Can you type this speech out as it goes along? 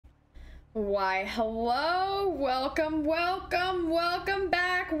Why, hello, welcome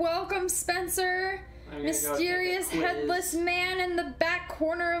back, welcome Spencer. Mysterious headless man in the back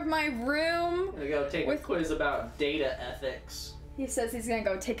corner of my room. I'm gonna go take a quiz about data ethics. He says he's gonna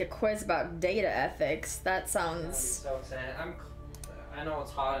go take a quiz about data ethics. That sounds... I'm so excited. I know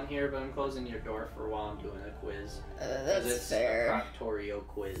it's hot in here, but I'm closing your door for while I'm doing a quiz. That's it's fair. a proctorio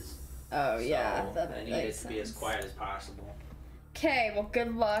quiz. Oh yeah, so that I need makes it to sense. be as quiet as possible. Okay, well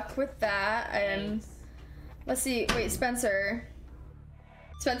good luck with that. And let's see, wait, Spencer?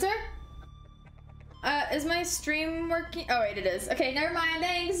 Is my stream working? Oh wait, it is. Okay, never mind,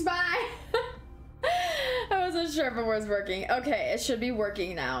 thanks, bye. I wasn't sure if it was working. Okay, it should be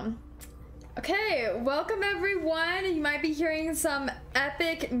working now. Okay, welcome everyone. You might be hearing some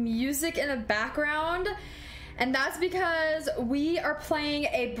epic music in the background, and that's because we are playing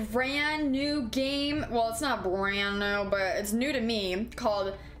a brand new game. Well, it's not brand new, but it's new to me,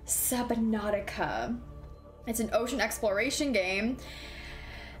 called Subnautica. It's an ocean exploration game.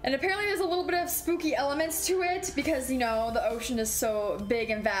 And apparently there's a little bit of spooky elements to it because, you know, the ocean is so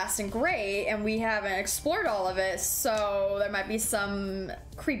big and vast and great and we haven't explored all of it, so there might be some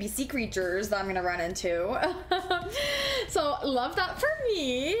creepy sea creatures that I'm gonna run into. So love that for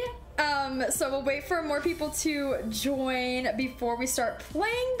me. So we'll wait for more people to join before we start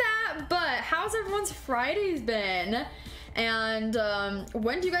playing that, but how's everyone's Fridays been? And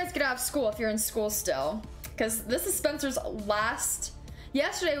when do you guys get out of school if you're in school still? Because this is Spencer's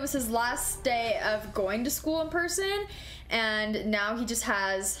yesterday was his last day of going to school in person, and now he just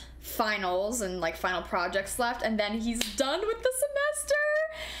has finals and like final projects left, and then he's done with the semester.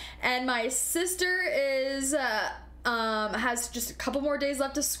 And my sister is has just a couple more days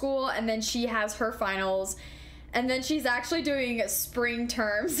left of school, and then she has her finals, and then she's actually doing spring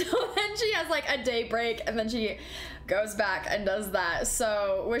term, so then she has like a day break, and then she goes back and does that.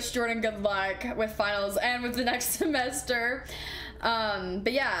 So wish Jordan good luck with finals and with the next semester.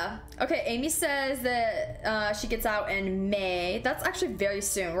 But yeah, okay, Amy says that she gets out in May. That's actually very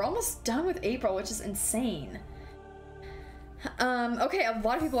soon. We're almost done with April, which is insane. Okay, a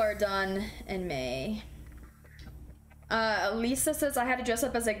lot of people are done in May. Lisa says I had to dress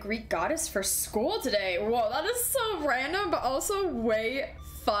up as a Greek goddess for school today. Whoa, that is so random, but also way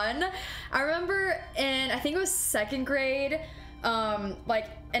fun. I remember I think it was 2nd grade, like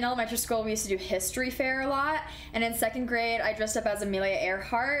in elementary school we used to do history fair a lot, and in 2nd grade I dressed up as Amelia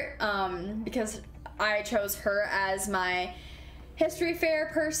Earhart because I chose her as my history fair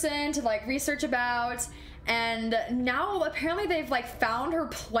person to like research about. And now apparently they've like found her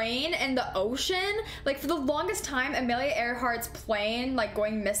plane in the ocean. Like for the longest time, Amelia Earhart's plane like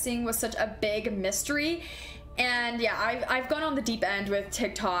going missing was such a big mystery. And yeah, I've gone on the deep end with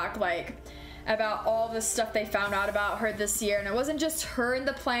TikTok like about all the stuff they found out about her this year. And it wasn't just her in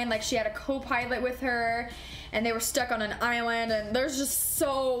the plane, like she had a co-pilot with her and they were stuck on an island, and there's just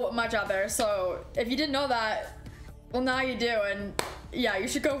so much out there. So if you didn't know that, well now you do, and yeah, you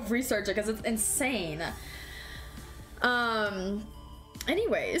should go research it because it's insane.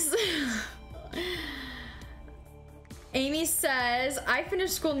 Anyways. Amy says, I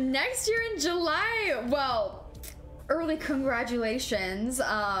finish school next year in July. Well, early congratulations.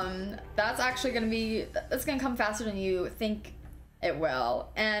 That's actually that's gonna come faster than you think it will.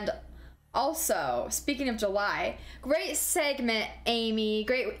 And also, speaking of July, great segment, Amy,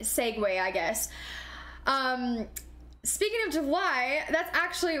 great segue, I guess. Speaking of July, that's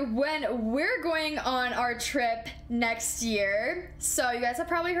actually when we're going on our trip next year. So you guys have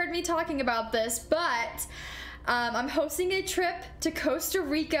probably heard me talking about this, but I'm hosting a trip to Costa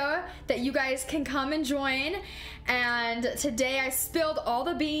Rica that you guys can come and join. And today I spilled all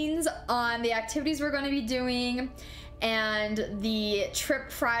the beans on the activities we're going to be doing and the trip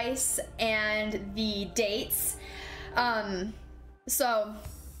price and the dates. So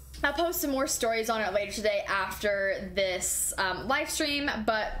I'll post some more stories on it later today after this live stream,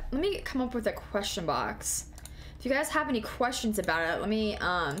 but let me come up with a question box. If you guys have any questions about it, let me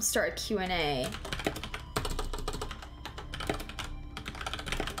start a Q&A.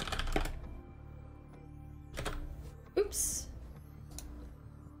 Oops.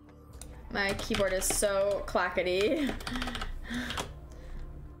 My keyboard is so clackety.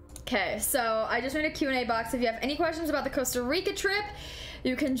 Okay, so I just made a Q&A box. If you have any questions about the Costa Rica trip,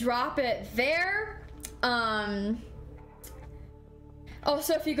 you can drop it there.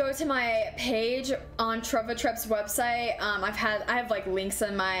 Also, if you go to my page on Trovatrep's website, I have like links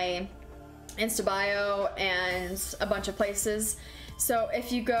in my Insta bio and a bunch of places. So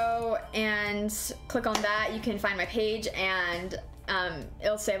if you go and click on that, you can find my page, and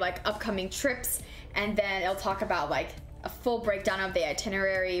it'll say like upcoming trips, and then it'll talk about like a full breakdown of the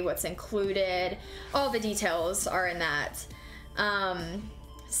itinerary, what's included, all the details are in that.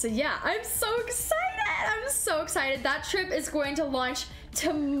 So yeah, I'm so excited. That trip is going to launch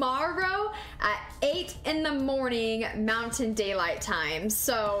tomorrow at 8 in the morning Mountain Daylight Time.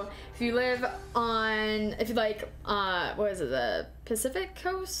 So if you live on, if you like, what is it, the Pacific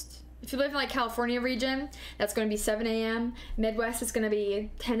Coast? If you live in like California region, that's going to be 7 a.m. Midwest is going to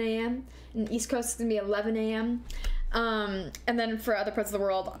be 10 a.m. and East Coast is going to be 11 a.m. And then for other parts of the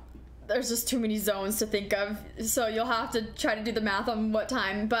world, there's just too many zones to think of, so you'll have to try to do the math on what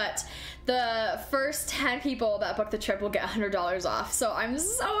time. But the first 10 people that book the trip will get $100 off. So I'm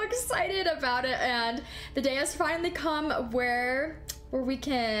so excited about it, and the day has finally come where we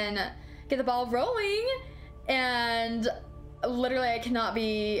can get the ball rolling. And literally, I cannot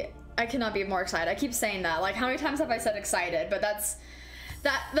be more excited. I keep saying that. Like, how many times have I said excited? But that's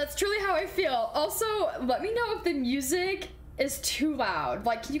truly how I feel. Also, let me know if the music is too loud.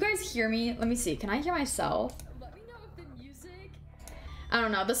 Like, can you guys hear me? Let me see. Can I hear myself? Let me know if the music, I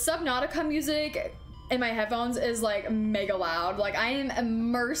don't know, the Subnautica music in my headphones is like mega loud. Like, I am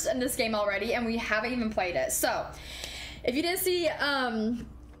immersed in this game already, and we haven't even played it. So if you didn't see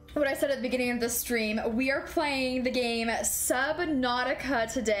what I said at the beginning of the stream, we are playing the game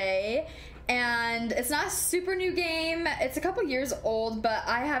Subnautica today. And it's not a super new game. It's a couple years old, but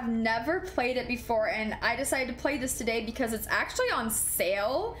I have never played it before, and I decided to play this today because it's actually on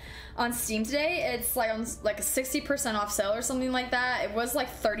sale on Steam today. It's like on like a 60% off sale or something like that. It was like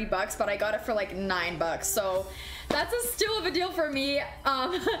 30 bucks, but I got it for like 9 bucks. So that's a still of a deal for me.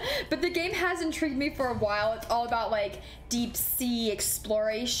 But the game has intrigued me for a while. It's all about like deep sea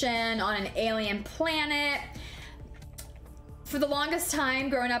exploration on an alien planet. For the longest time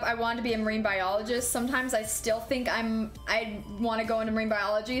growing up, I wanted to be a marine biologist. Sometimes I still think I want to go into marine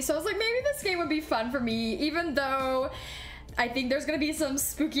biology. So I was like, maybe this game would be fun for me, even though I think there's gonna be some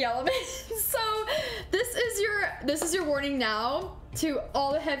spooky elements. So this is your warning now to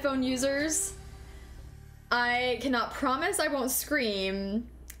all the headphone users. I cannot promise I won't scream.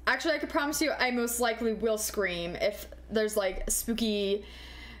 Actually, I could promise you I most likely will scream if there's like spooky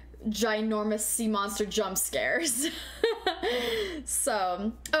ginormous sea monster jump scares.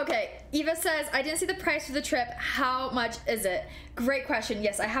 So, okay, Eva says, I didn't see the price for the trip. How much is it? Great question.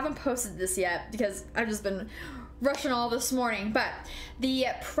 Yes, I haven't posted this yet because I've just been rushing all this morning, but the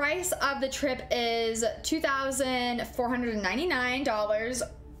price of the trip is $2,499.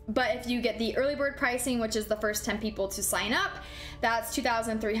 But if you get the early bird pricing, which is the first 10 people to sign up, that's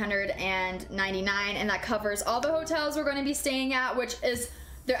 $2,399, and that covers all the hotels we're going to be staying at, which is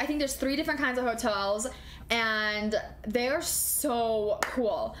I think there's 3 different kinds of hotels, and they are so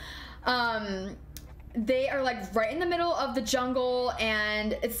cool. They are like right in the middle of the jungle,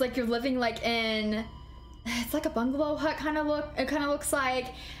 and it's like you're living like in, it's like a bungalow hut kind of looks like,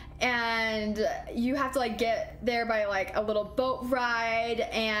 and you have to like get there by like a little boat ride,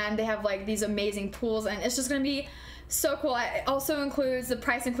 and they have like these amazing pools, and it's just gonna be so cool. It also includes, the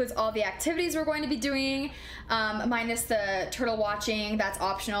price includes all the activities we're going to be doing, minus the turtle watching. That's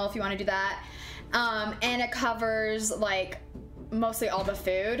optional if you want to do that. And it covers like mostly all the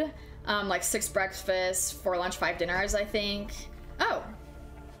food, like 6 breakfasts, 4 lunch, 5 dinners, I think. Oh,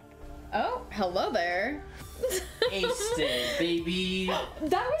 hello there. Aced it, baby.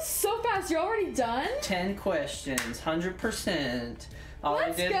 That was so fast. You're already done? 10 questions, 100%. All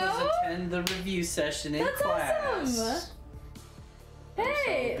I did was attend the review session in class. Awesome.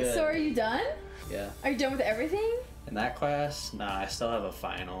 Hey, so are you done? Yeah. Are you done with everything? In that class? Nah, I still have a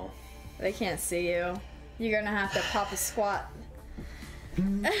final. They can't see you. You're gonna have to pop a squat.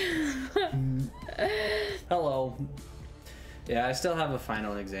 Hello. Yeah, I still have a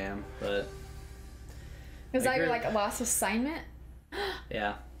final exam, but... Is that your like last assignment?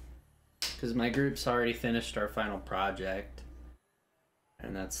 Yeah. Because my group's already finished our final project.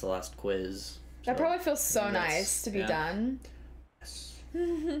 And that's the last quiz. That probably feels so nice to be done. Yes.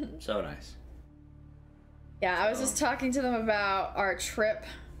 So nice. Yeah, I was just talking to them about our trip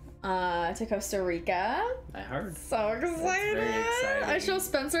to Costa Rica. I heard. So excited. That's very exciting. I show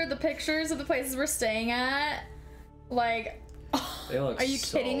Spencer the pictures of the places we're staying at. Like, they look are you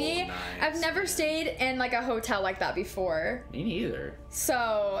kidding me? Nice, I've never stayed in like a hotel like that before. Me neither.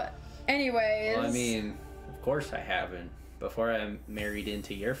 So, anyways. Well, I mean, of course I haven't. Before I married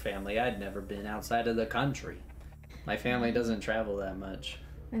into your family, I'd never been outside of the country. My family doesn't travel that much.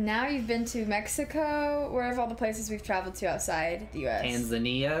 And now you've been to Mexico. Where have all the places we've traveled to outside the U.S.?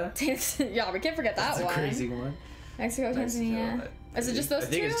 Tanzania. Yeah, we can't forget that one. That's a crazy one. Mexico, Tanzania. Is it just those two?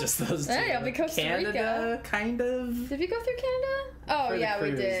 I think it's just those two. Hey, I'll be Costa Canada, Rica. kind of. Did we go through Canada? Oh, For yeah, the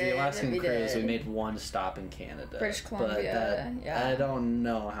cruise, we did. The Alaskan cruise, we did. made one stop in Canada. British Columbia, But yeah. I don't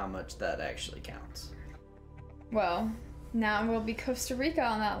know how much that actually counts. Well, now we'll be Costa Rica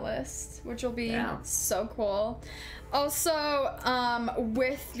on that list, which will be so cool. Also,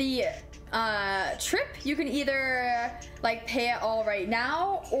 with the trip, you can either like pay it all right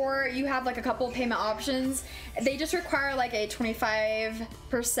now, or you have like a couple of payment options. They just require like a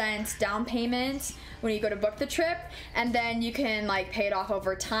 25% down payment when you go to book the trip, and then you can like pay it off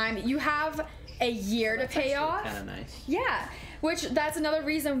over time. You have a year to pay off. Kind of nice. Yeah, which that's another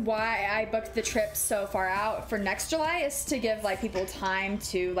reason why I booked the trip so far out for next July, is to give like people time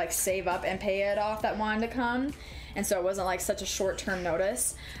to like save up and pay it off that wanted to come. And so it wasn't like such a short-term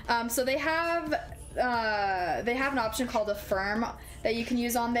notice. So they have an option called Affirm that you can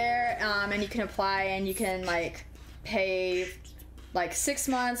use on there, and you can apply and you can like pay like 6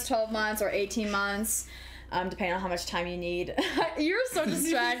 months, 12 months, or 18 months, depending on how much time you need. You're so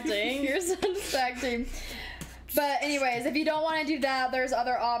distracting. You're so distracting. But anyways, if you don't want to do that, there's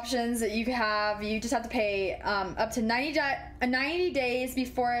other options that you have. You just have to pay up to 90 days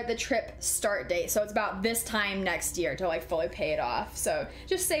before the trip start date. So it's about this time next year to like fully pay it off. So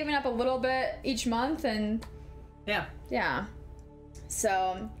just saving up a little bit each month, and yeah.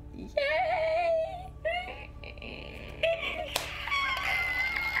 So yay!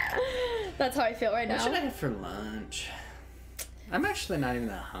 That's how I feel right now. What should I have for lunch? I'm actually not even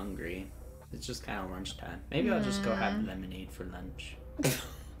that hungry. It's just kind of lunchtime. Maybe I'll just go have lemonade for lunch.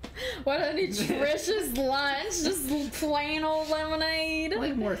 What a nutritious lunch. Just plain old lemonade. I'm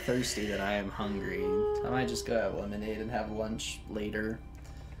like more thirsty than I am hungry. So I might just go have lemonade and have lunch later.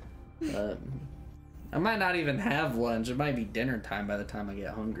 But I might not even have lunch. It might be dinner time by the time I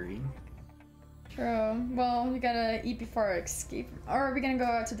get hungry. True. Well, you gotta eat before our escape. Or are we gonna go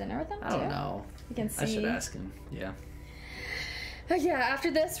out to dinner with them too? I don't know. You can see. I should ask him. Yeah. Yeah,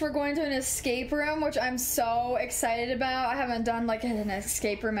 after this, we're going to an escape room, which I'm so excited about. I haven't done like an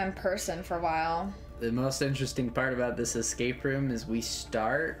escape room in person for a while. The most interesting part about this escape room is we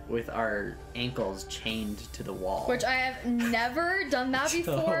start with our ankles chained to the wall. Which I have never done that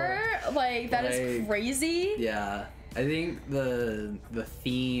before. Like, that is crazy. Yeah. I think the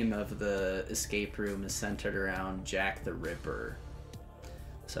theme of the escape room is centered around Jack the Ripper.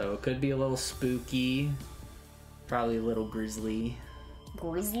 So it could be a little spooky. Probably a little grisly.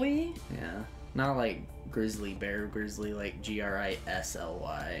 Grisly? Yeah. Not like grizzly bear grizzly, like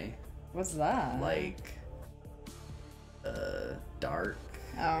Grisly. What's that? Like, dark.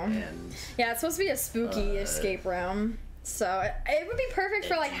 Oh. And yeah, it's supposed to be a spooky escape room. So it would be perfect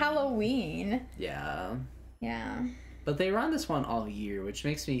for like Halloween. Yeah. Yeah. But they run this one all year, which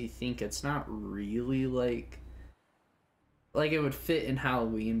makes me think it's not really like it would fit in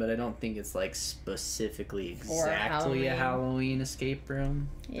Halloween, but I don't think it's like specifically exactly a Halloween escape room.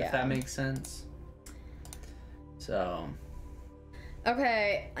 Yeah. If that makes sense. So.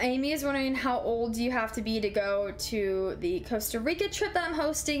 Okay, Amy is wondering how old you have to be to go to the Costa Rica trip that I'm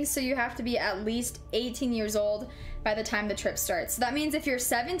hosting. So you have to be at least 18 years old by the time the trip starts. So that means if you're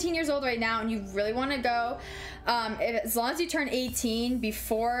 17 years old right now and you really want to go, as long as you turn 18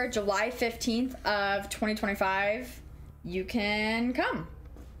 before July 15th of 2025, you can come.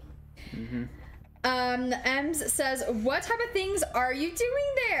 Mm-hmm. Ems says, what type of things are you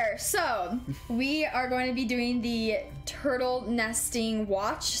doing there? So we are going to be doing the turtle nesting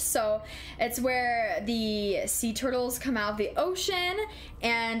watch. So it's where the sea turtles come out of the ocean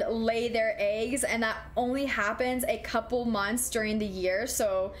and lay their eggs, and that only happens a couple months during the year.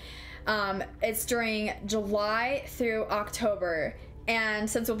 So it's during July through October, and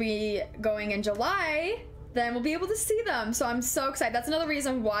since we'll be going in July, then we'll be able to see them. So I'm so excited. That's another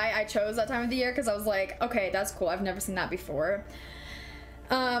reason why I chose that time of the year, because I was like, okay, that's cool. I've never seen that before.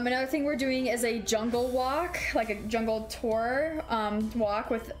 Another thing we're doing is a jungle walk, like a jungle tour walk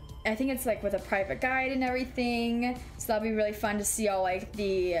with, I think it's like with a private guide and everything. So that'll be really fun to see all like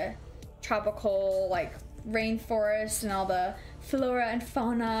the tropical like rainforest and all the flora and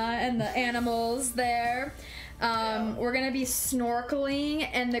fauna and the animals there. We're gonna be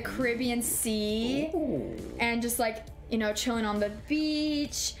snorkeling in the Caribbean Sea. Ooh. And just like, you know, chilling on the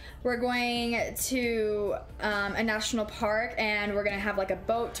beach. We're going to a national park, and we're gonna have like a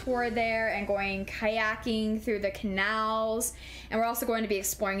boat tour there and going kayaking through the canals. And we're also going to be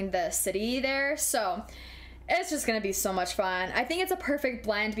exploring the city there. So it's just gonna be so much fun. I think it's a perfect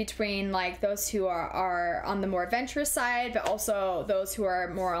blend between like those who are on the more adventurous side, but also those who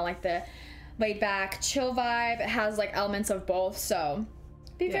are more on like the laid back, chill vibe. It has like elements of both, so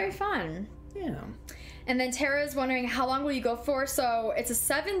be very fun. Yeah. And then Tara is wondering, how long will you go for? So it's a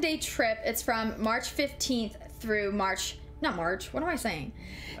 7-day trip. It's from March 15th through March. Not March. What am I saying?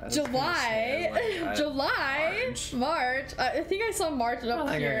 July. March. I think I saw March up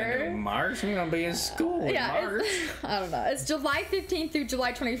here. March? I'm gonna be in school. Yeah. In March. I don't know. It's July 15th through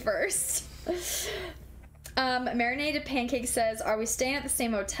July 21st. Marinated Pancake says, are we staying at the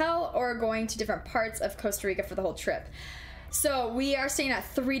same hotel or going to different parts of Costa Rica for the whole trip? So we are staying at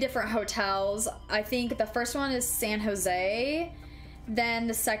 3 different hotels. I think the first one is San Jose. Then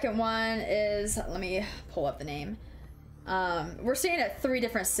the second one is, let me pull up the name. We're staying at 3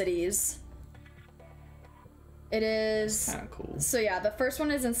 different cities. It is kind of cool. So yeah, the first one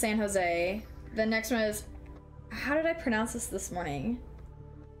is in San Jose. The next one is, how did I pronounce this morning?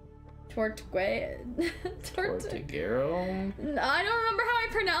 Tortuguero? I don't remember how I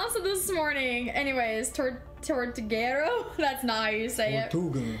pronounced it this morning. Anyways, Tortuguero? That's not how you say it.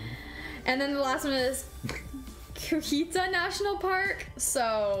 And then the last one is Cujita National Park.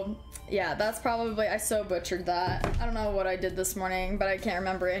 So yeah, that's probably, I so butchered that. I don't know what I did this morning, but I can't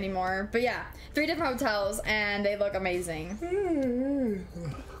remember it anymore. But yeah, 3 different hotels, and they look amazing.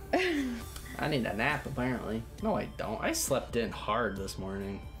 I need a nap, apparently. No, I don't. I slept in hard this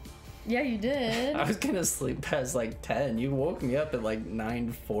morning. Yeah, you did. I was gonna sleep past like 10. You woke me up at like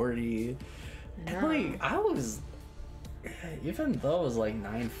 9:40. No. And like, I was, even though it was like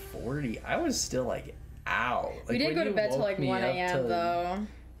 9:40, I was still like out. Like, we didn't go to bed till like 1 a.m. though.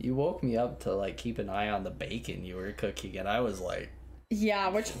 You woke me up to like keep an eye on the bacon you were cooking, and I was like, yeah,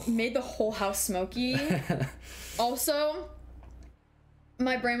 which made the whole house smoky. Also,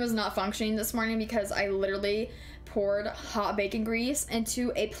 my brain was not functioning this morning because I literally poured hot bacon grease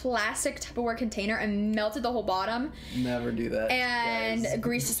into a plastic Tupperware container and melted the whole bottom. Never do that. And guys.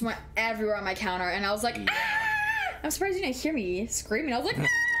 Grease just went everywhere on my counter, and I was like, ah! I'm surprised you didn't hear me screaming. I was like, ah!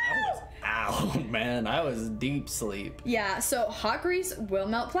 Ow, man, I was deep sleep. Yeah, so hot grease will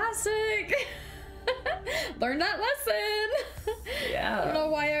melt plastic. Learn that lesson. Yeah. I don't know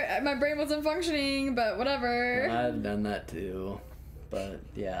why my brain wasn't functioning, but whatever. I've done that too, but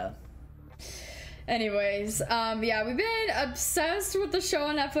yeah. Anyways, yeah, we've been obsessed with the show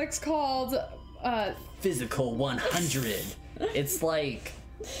on Netflix called Physical 100. It's like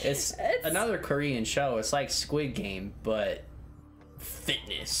it's another Korean show. It's like Squid Game, but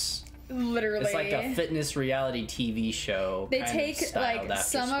fitness. Literally, it's like a fitness reality TV show. They take like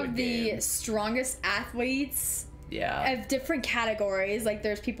some of the strongest athletes, of different categories. Like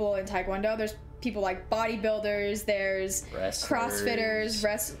there's people in Taekwondo, there's people like bodybuilders, there's wrestlers,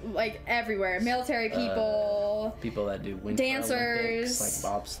 crossfitters, like everywhere, military people, people that do winter dancers, Olympics,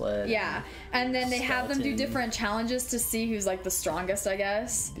 like bobsled, and then they have them do different challenges to see who's like the strongest, I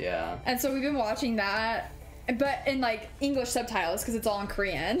guess. Yeah. And so we've been watching that, but in like English subtitles because it's all in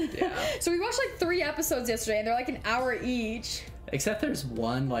Korean. Yeah. So we watched like 3 episodes yesterday, and they're like an hour each. Except there's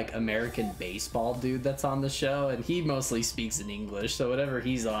one like American baseball dude that's on the show, and he mostly speaks in English, so whatever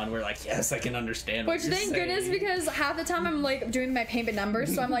he's on, we're like, yes, I can understand what you're thank saying. goodness, because half the time I'm like doing my paint by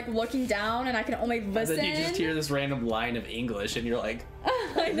numbers, so I'm like looking down and I can only listen. And then you just hear this random line of English, and you're like,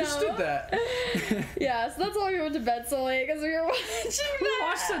 I understood that. Yeah, so that's why we went to bed so late, because we were watching We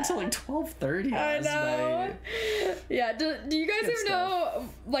watched it until like 12:30 last night. Yeah, do you guys even know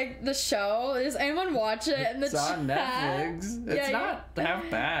like the show? Does anyone watch it? It's on Netflix. It's not half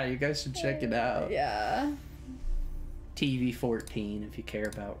bad. You guys should check it out. Yeah. TV 14 if you care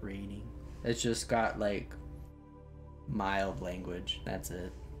about reading. It's just got like mild language. That's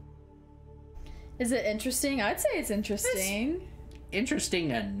it. Is it interesting? I'd say it's interesting. It's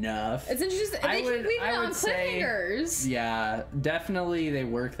interesting enough. It's interesting. They keep leaving it on cliffhangers. Yeah, definitely they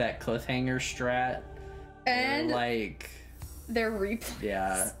work that cliffhanger strat. And like their replays.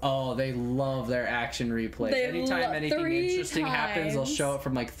 Yeah. Oh, they love their action replays. Anytime anything interesting happens, they'll show it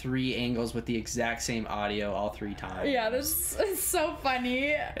from like 3 angles with the exact same audio all 3 times. Yeah, it's so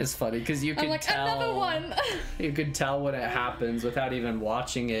funny. It's funny because you can tell. Another one. You can tell when it happens without even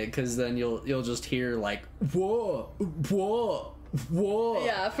watching it, because then you'll just hear like whoa, whoa. Whoa!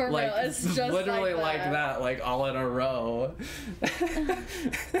 Yeah, for like, real. It's just literally like that, like all in a row.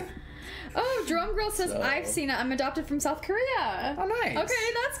 Oh, Drum Girl says, I've seen it. I'm adopted from South Korea. Oh, nice.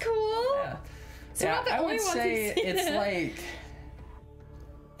 Okay, that's cool. Yeah. So we're not the only ones who've seen it's it. like,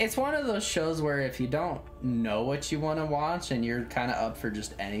 it's one of those shows where if you don't know what you want to watch and you're kind of up for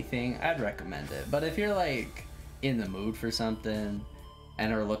just anything, I'd recommend it. But if you're like in the mood for something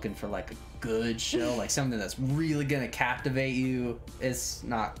and are looking for like a good show, like something that's really gonna captivate you, it's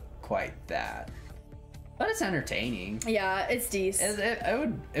not quite that. But it's entertaining. Yeah, it's decent.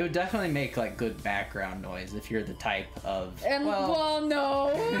 It would definitely make like good background noise if you're the type of. And well,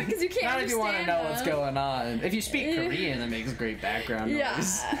 no, because you can't Not if you want to know what's them. going on. If you speak Korean, that makes great background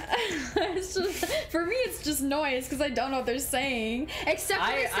noise. It's just, for me, it's just noise because I don't know what they're saying. Except when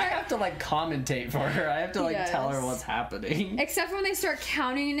I have to like commentate for her. I have to like tell her what's happening. Except when they start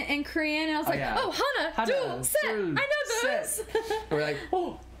counting in Korean, and I was like, oh, Hana, do, set. I know those. We're like,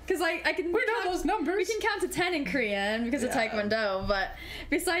 oh. Because I can. We know those numbers. We can count to 10 in Korean because of Taekwondo, but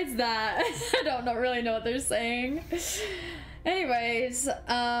besides that, I don't really know what they're saying. Anyways,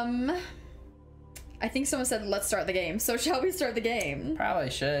 I think someone said let's start the game. So shall we start the game? Probably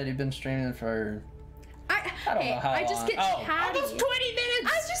should. You've been streaming for. I don't know how long. I just get chatty. Almost 20 minutes.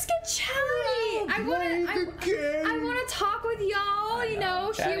 I just get chatty. I want to talk with y'all. You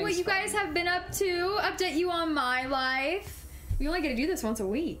know, hear what you guys have been up to. Update you on my life. We only get to do this once a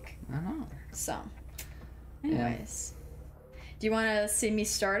week. I know. So, anyways. Do you want to see me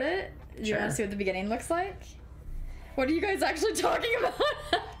start it? Do you want to see what the beginning looks like? What are you guys actually talking about?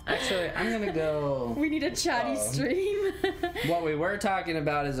 Actually, I'm going to go... We need a chatty stream. What we were talking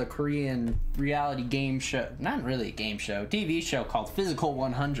about is a Korean reality game show. Not really a game show. TV show called Physical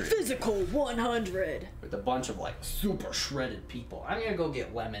 100. Physical 100. With a bunch of, like, super shredded people. I'm going to go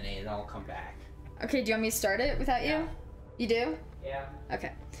get lemonade and I'll come back. Okay, do you want me to start it without you? You do? Yeah.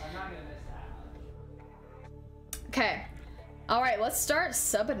 Okay. I'm not gonna miss that much. Okay. Alright, let's start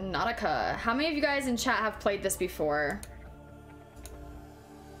Subnautica. How many of you guys in chat have played this before?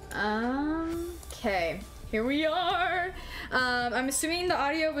 Okay. Here we are. I'm assuming the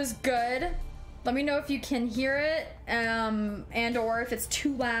audio was good. Let me know if you can hear it, and or if it's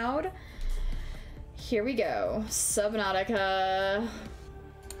too loud. Here we go. Subnautica.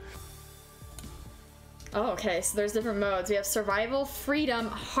 Oh, okay, so there's different modes. We have survival, freedom,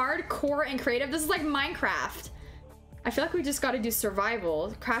 hardcore, and creative. This is like Minecraft. I feel like we just got to do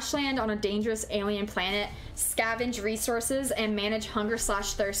survival. Crash land on a dangerous alien planet, scavenge resources, and manage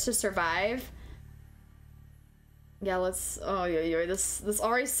hunger/thirst to survive. Yeah, let's... Oh, yeah. This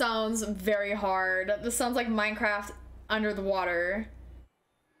already sounds very hard. This sounds like Minecraft under the water.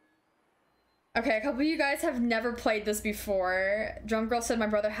 Okay, a couple of you guys have never played this before. Drum Girl said my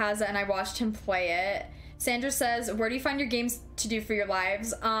brother has it and I watched him play it. Sandra says, where do you find your games to do for your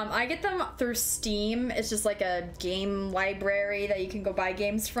lives? I get them through Steam. It's just like a game library that you can go buy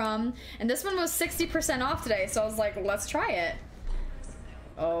games from. And this one was 60% off today, so I was like, let's try it.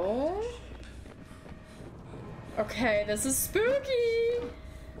 Oh. Okay, this is spooky.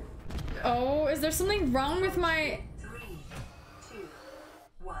 Oh, is there something wrong with my... 3, 2,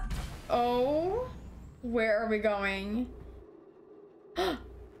 1. Oh, where are we going?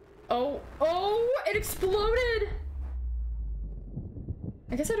 Oh, it exploded!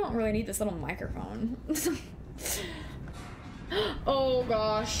 I guess I don't really need this little microphone. Oh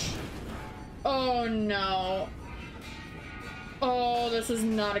gosh. Oh no. Oh, this is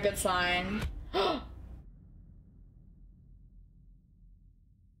not a good sign.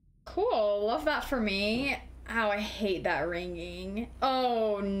 Cool, love that for me. Ow, I hate that ringing.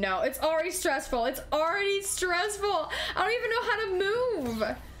 Oh no, it's already stressful. It's already stressful. I don't even know how to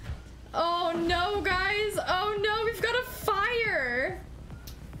move. Oh no, guys. Oh no, we've got a fire.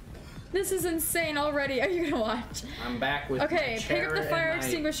 This is insane already. Are you gonna watch? I'm back with okay, my pick up the fire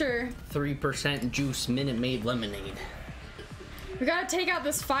extinguisher. 3% juice Minute Maid lemonade. We gotta take out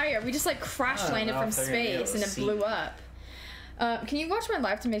this fire. We just like crash landed from space and it blew up. Can you watch my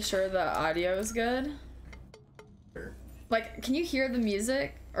live to make sure the audio is good? Sure. Like, can you hear the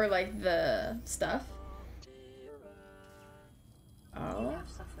music or like the stuff? Oh. You have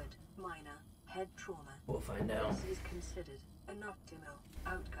suffered minor head trauma. We'll find out. This is considered an optimal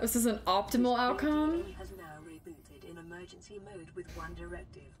outcome. This is an optimal outcome? He has now rebooted in emergency mode with one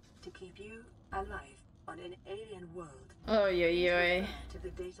directive: to keep you alive on an alien world. Oh, yeah. To the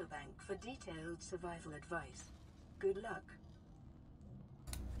data bank for detailed survival advice. Good luck.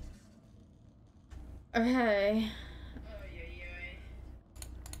 Okay.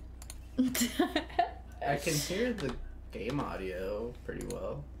 I can hear the game audio pretty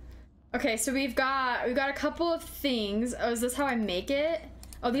well. Okay, so we've got a couple of things. Oh, is this how I make it?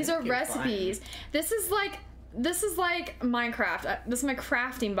 Oh, these are recipes. Fine. This is like Minecraft. This is my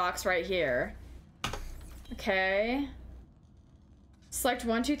crafting box right here. Okay. Select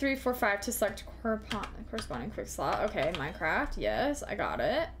 1, 2, 3, 4, 5 to select corresponding quick slot. Okay, Minecraft. Yes, I got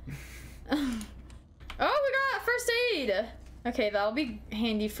it. Oh, we got first aid. Okay, that'll be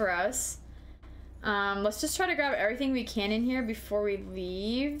handy for us. Let's just try to grab everything we can in here before we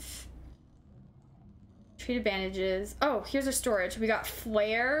leave. Treated bandages. Oh, here's our storage. We got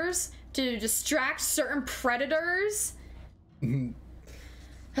flares to distract certain predators.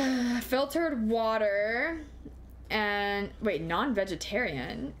 Filtered water. And wait,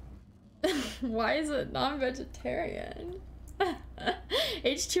 non-vegetarian? Why is it non-vegetarian?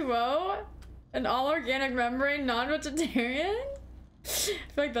 H2O? An all-organic membrane non-vegetarian? I feel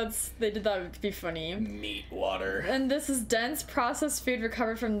like they did that to be funny. Meat water. And this is dense processed food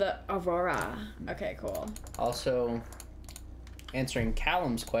recovered from the Aurora. Okay, cool. Also, answering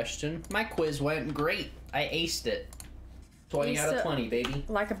Callum's question, my quiz went great. I aced it. 20 out of 20, baby.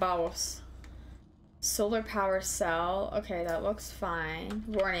 Like a boss. Solar power cell. Okay, that looks fine.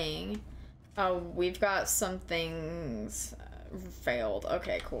 Warning. Oh, we've got some things failed.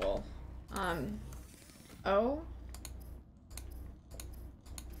 Okay, cool. Oh.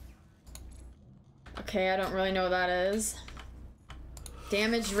 Okay, I don't really know what that is.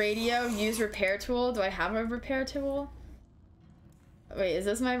 Damaged radio, use repair tool. Do I have a repair tool? Wait, is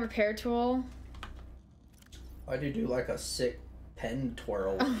this my repair tool? Why'd you do like a sick pen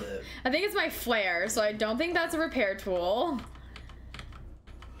twirl with it? I think it's my flare, so I don't think that's a repair tool.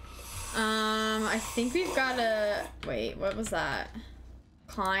 I think we've got a... Wait, what was that?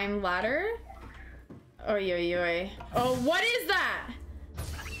 Climb ladder? Oy, oy, oy. Oh, what is that?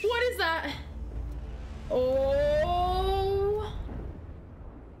 What is that? Oh.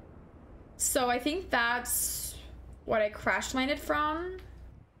 So I think that's what I crash landed from.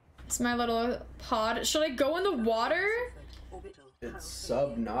 It's my little pod. Should I go in the water? It's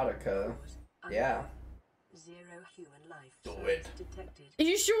Subnautica. Yeah. Zero human life. Do it. Detected. Are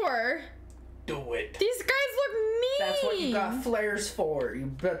you sure? Do it. These guys look mean. That's what you got flares for.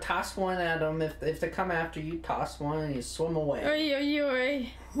 You toss one at them. If they come after you, toss one and you swim away. Oy, oy, oy.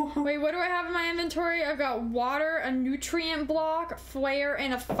 Wait, what do I have in my inventory? I've got water, a nutrient block, flare,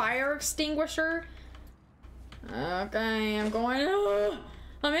 and a fire extinguisher. Okay, I'm going.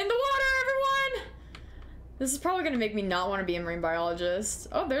 I'm in the water, everyone. This is probably gonna make me not want to be a marine biologist.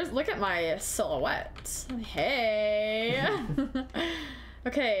 Oh, look at my silhouette. Hey.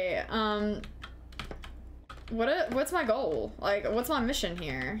 Okay, what's my goal? Like, what's my mission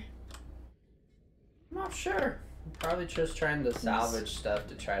here? I'm not sure. I'm probably just trying to salvage stuff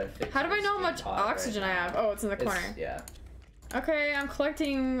to try to fix. How do I know how much oxygen I have? Oh, it's in the corner. Yeah. Okay, I'm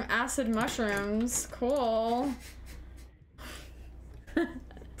collecting acid mushrooms. Cool.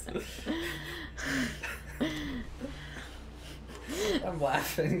 I'm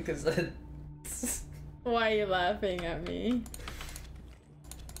laughing because Why are you laughing at me?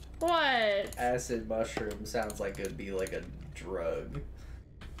 What? Acid mushroom sounds like it'd be like a drug.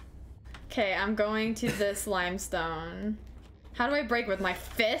 Okay, I'm going to this limestone. How do I break with my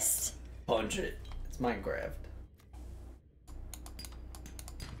fist? Punch it. It's Minecraft.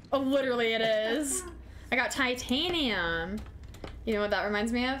 Oh, literally it is. I got titanium. You know what that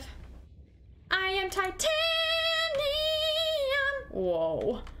reminds me of? I am titanium.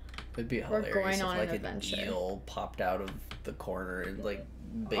 Whoa. It'd be We're hilarious going if on like an an adventure. eel popped out of the corner and like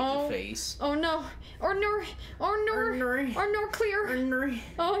bit your face. Oh no. Or no. Or no. Or no clear.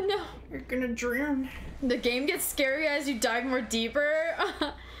 Oh no. You're gonna drown. The game gets scary as you dive more deeper.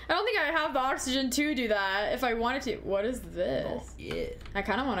 I don't think I have the oxygen to do that if I wanted to. What is this? Oh, yeah. I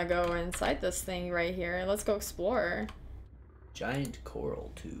kind of want to go inside this thing right here. Let's go explore. Giant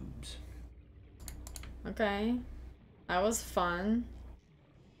coral tubes. Okay. That was fun.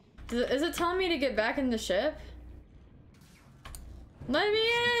 Is it telling me to get back in the ship? Let me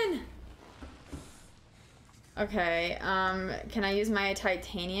in! Okay, can I use my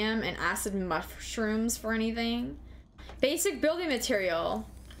titanium and acid mushrooms for anything? Basic building material.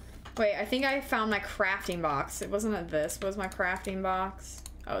 Wait, I think I found my crafting box. It wasn't this. What was my crafting box?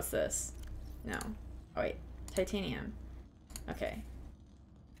 Oh, it's this. No. Oh, wait. Titanium. Okay.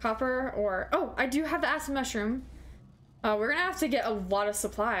 Copper or... Oh, I do have the acid mushroom. We're gonna have to get a lot of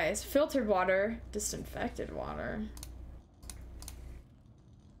supplies. Filtered water. Disinfected water.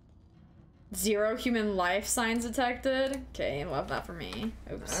 0 human life signs detected. Okay, love that for me.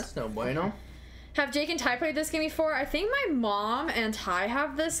 Oops. That's no bueno. Have Jake and Ty played this game before? I think my mom and Ty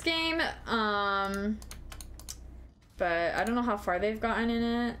have this game. But I don't know how far they've gotten in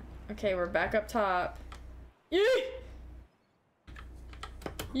it. Okay, we're back up top. Yeet!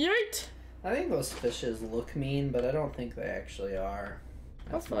 Yeet! I think those fishes look mean, but I don't think they actually are.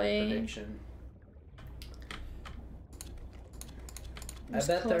 That's Hopefully. my prediction. I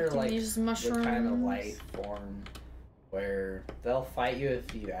bet they're like the kind of life form where they'll fight you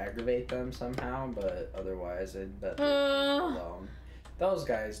if you aggravate them somehow, but otherwise I bet they're alone. Those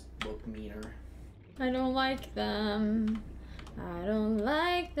guys look meaner. I don't like them. I don't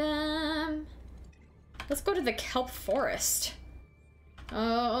like them. Let's go to the kelp forest.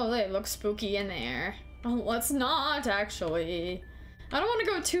 Oh, they look spooky in there. Oh, let's not, actually. I don't want to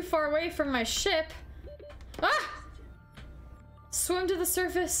go too far away from my ship. Ah! Swim to the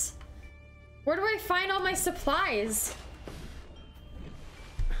surface. Where do I find all my supplies?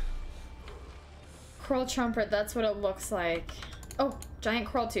 Coral trumpet, that's what it looks like. Oh, giant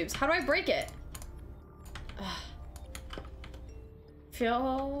coral tubes. How do I break it? Ugh.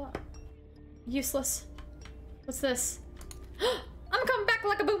 Feel useless. What's this? I'm coming back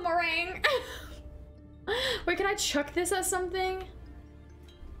like a boomerang. Wait, can I chuck this at something?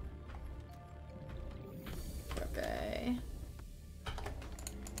 Okay.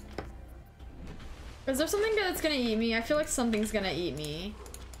 Is there something that's gonna eat me? I feel like something's gonna eat me.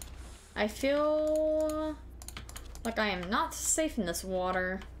 I feel like I am not safe in this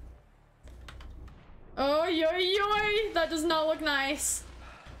water. Oh, yoy, yoy! That does not look nice.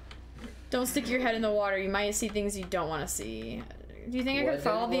 Don't stick your head in the water. You might see things you don't want to see. Do you think I could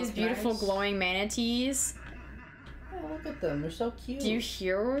follow these beautiful glowing manatees? Oh, look at them. They're so cute. Do you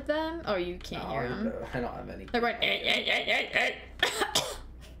hear them? Oh, you can't hear them. I don't have any. They're going, eh, eh, eh, eh,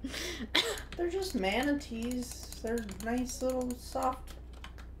 eh. They're just manatees. They're nice little soft,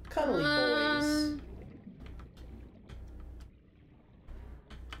 cuddly boys.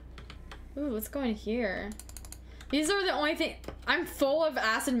 Ooh, let's go in here. These are the only thing. I'm full of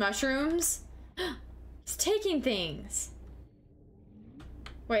acid mushrooms. It's taking things.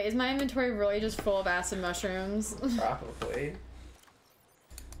 Wait, is my inventory really just full of acid mushrooms? Probably.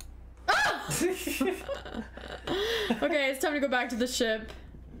 Ah! Okay, it's time to go back to the ship.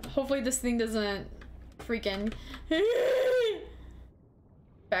 Hopefully this thing doesn't freaking...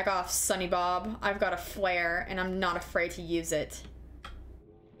 Back off, Sonny Bob. I've got a flare, and I'm not afraid to use it.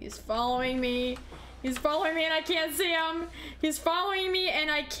 He's following me. He's following me and I can't see him. He's following me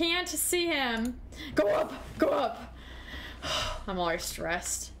and I can't see him. Go up, go up. I'm already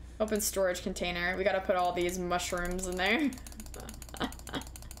stressed. Open storage container. We gotta put all these mushrooms in there.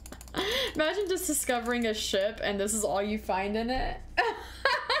 Imagine just discovering a ship and this is all you find in it.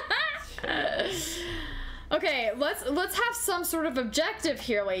 Okay, let's have some sort of objective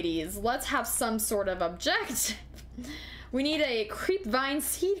here, ladies. Let's have some sort of objective. We need a creepvine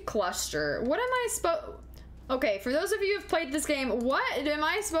seed cluster. What am I supposed... Okay, for those of you who've played this game, what am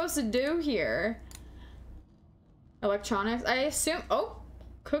I supposed to do here? Electronics, I assume... Oh,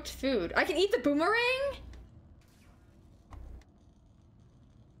 cooked food. I can eat the boomerang?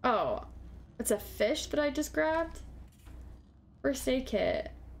 Oh, it's a fish that I just grabbed? First aid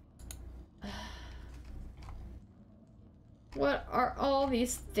kit. What are all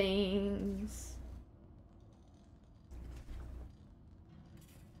these things?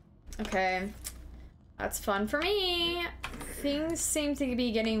 Okay, that's fun for me. Things seem to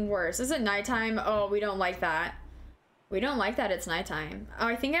be getting worse. Is it nighttime? Oh, we don't like that. We don't like that it's nighttime. Oh,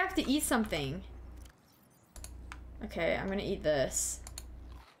 I think I have to eat something. Okay, I'm gonna eat this.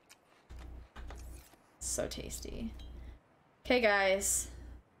 So tasty. Okay, guys.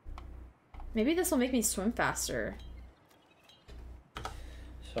 Maybe this will make me swim faster.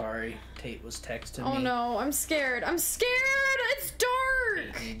 Sorry, Tate was texting me. Oh no, I'm scared. I'm scared! It's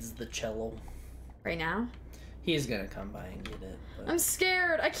dark! He needs the cello. Right now? He's gonna come by and get it. But... I'm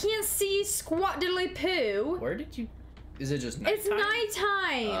scared. I can't see squat diddly poo. Where did you... Is it just nighttime? It's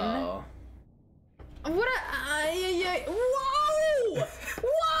nighttime! Oh. What a... Whoa!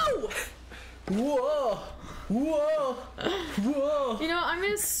 Whoa! Whoa! Whoa! Whoa! You know, I'm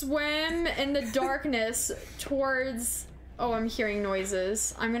gonna swim in the darkness towards... Oh, I'm hearing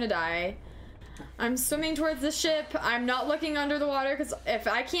noises. I'm gonna die. I'm swimming towards the ship. I'm not looking under the water because if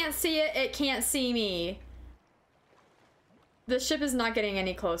I can't see it, it can't see me. The ship is not getting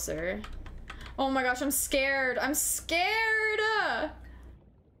any closer. Oh my gosh, I'm scared. I'm scared!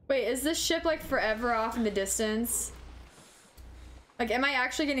 Wait, is this ship like forever off in the distance? Like, am I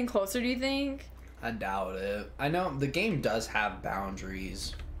actually getting closer, do you think? I doubt it. I know the game does have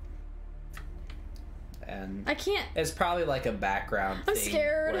boundaries. And I can't. It's probably like a background I'm thing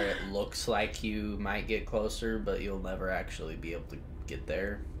scared. where it looks like you might get closer, but you'll never actually be able to get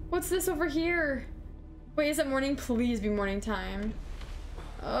there. What's this over here? Wait, is it morning? Please be morning time.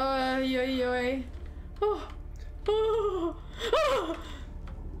 Yoy yoy. Oh. Oh. Oh.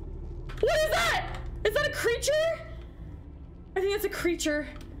 What is that? Is that a creature? I think that's a creature.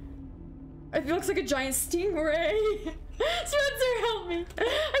 It looks like a giant stingray. Spencer, help me.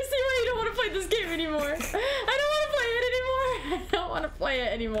 I see why you don't want to play this game anymore. I don't want to play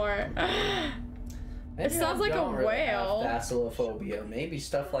it anymore. It sounds like a whale. Thalassophobia. Maybe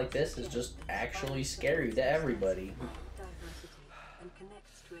stuff like this is just actually scary to everybody. Diversity and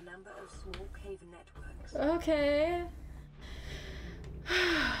connects to a number of small cave networks. Okay.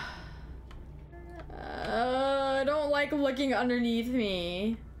 I don't like looking underneath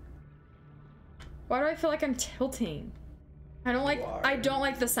me. Why do I feel like I'm tilting? I don't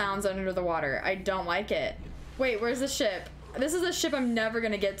like the sounds under the water. I don't like it. Wait, where's the ship? This is a ship I'm never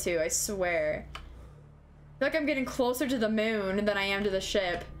gonna get to, I swear. I feel like I'm getting closer to the moon than I am to the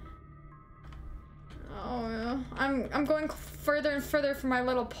ship. Oh, I'm going further and further from my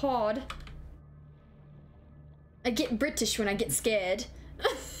little pod. I get British when I get scared.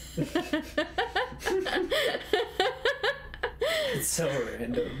 It's so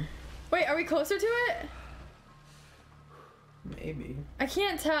random. Wait, are we closer to it? Maybe. I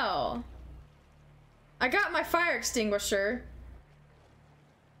can't tell. I got my fire extinguisher.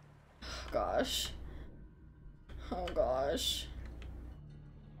 Oh gosh. Oh gosh.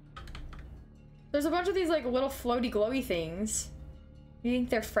 There's a bunch of these like little floaty glowy things. You think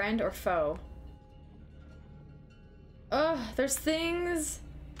they're friend or foe? Ugh, there's things.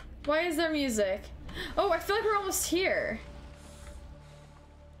 Why is there music? Oh, I feel like we're almost here.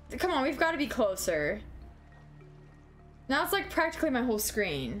 Come on, we've got to be closer. Now it's like practically my whole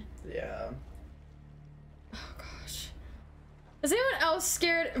screen. Yeah. Oh gosh. Is anyone else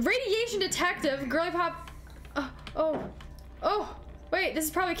scared? Radiation detective, girly pop. Oh, wait, this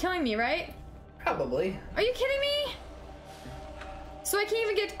is probably killing me, right? Probably. Are you kidding me? So I can't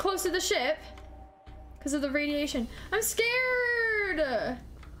even get close to the ship because of the radiation. I'm scared.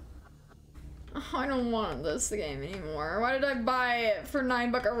 Oh, I don't want this game anymore. Why did I buy it for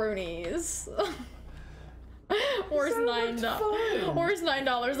 9 buckaroonies? Worst $9. Worst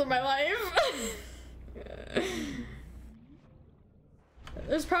 $9 of my life.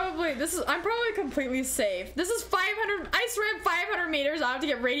 There's probably I'm probably completely safe. This is 500. I swam 500 meters out to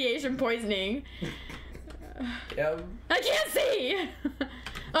get radiation poisoning. Yep. I can't see.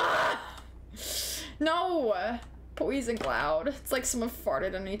 Ah! No. Poison cloud. It's like someone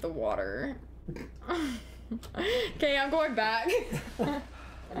farted underneath the water. Okay, I'm going back. You're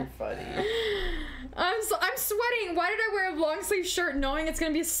funny. I'm sweating. Why did I wear a long sleeve shirt knowing it's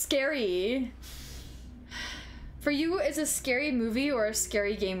gonna be scary? For you, is a scary movie or a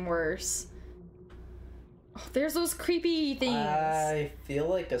scary game worse? Oh, there's those creepy things. I feel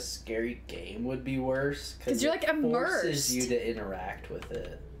like a scary game would be worse because you're like immersed. Forces you to interact with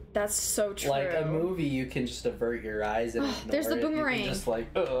it. That's so true. Like a movie, you can just avert your eyes and ignore there's the boomerang. You can just like,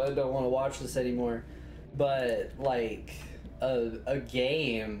 oh, I don't want to watch this anymore. But like a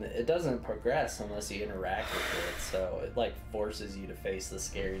game, it doesn't progress unless you interact with it. So it like forces you to face the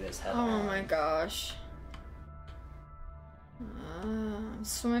scariness head on. Oh my gosh. I'm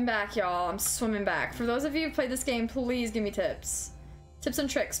swimming back, y'all. I'm swimming back. For those of you who played this game, please give me tips. Tips and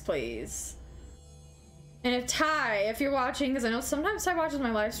tricks, please. And if Ty, if you're watching, because I know sometimes Ty watches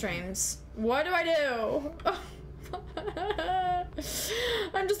my live streams, what do I do?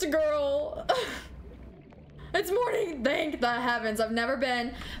 I'm just a girl. It's morning, thank the heavens. I've never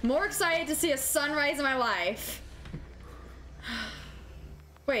been more excited to see a sunrise in my life.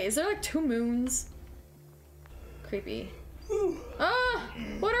 Wait, is there like 2 moons? Creepy. Ah,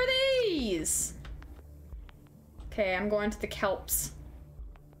 what are these? Okay, I'm going to the kelps.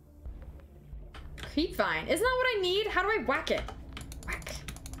 Creep vine. Isn't that what I need? How do I whack it? Whack,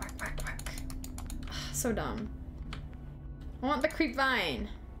 whack, whack, whack. So dumb. I want the creep vine.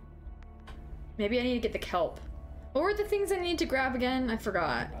 Maybe I need to get the kelp. What were the things I need to grab again? I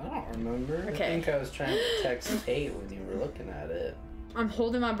forgot. I don't remember. Okay. I think I was trying to text Kate when you were looking at it. I'm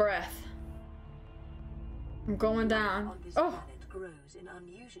holding my breath. I'm going down. On this Oh! planet grows in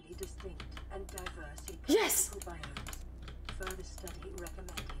unusually distinct and diverse Yes! ecological biomes. Further study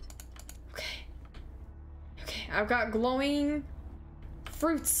recommended. Okay. Okay, I've got glowing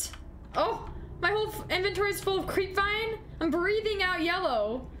fruits. Oh! My whole inventory is full of creep vine. I'm breathing out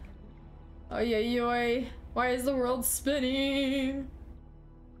yellow. Oy. Why is the world spinning?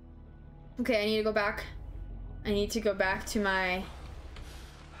 Okay, I need to go back. I need to go back to my...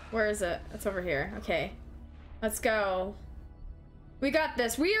 Where is it? It's over here. Okay. Let's go. We got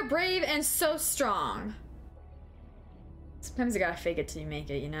this. We are brave and so strong. Sometimes you gotta fake it till you make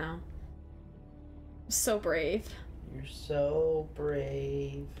it, you know? I'm so brave. You're so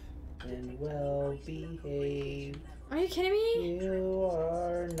brave and well behaved. Are you kidding me? You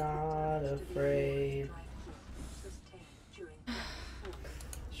are not afraid.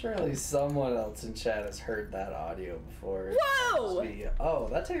 Surely someone else in chat has heard that audio before. Whoa! Oh,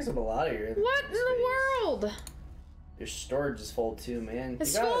 that takes up a lot of your What in the world? Your storage is full too, man.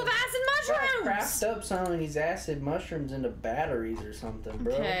 It's full of acid mushrooms! Craft up some of these acid mushrooms into batteries or something,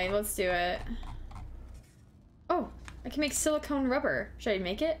 bro. Okay, let's do it. Oh, I can make silicone rubber. Should I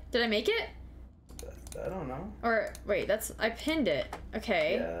make it? Did I make it? I don't know. Or, wait, I pinned it.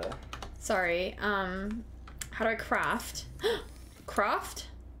 Okay. Yeah. Sorry. How do I craft? Craft?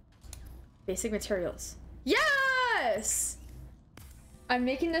 Basic materials. Yes! I'm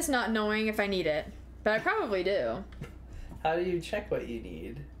making this not knowing if I need it, but I probably do. How do you check what you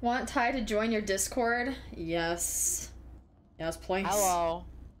need? Want Ty to join your Discord? Yes. Yes, please. Hello.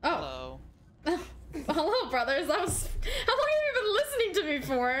 Oh. Hello. Hello, brothers. That was. How long have you been listening to me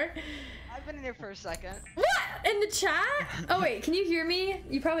for? I've been in here for a second. What? In the chat? Oh wait, can you hear me?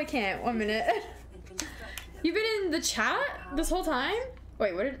 You probably can't. 1 minute. You've been in the chat this whole time?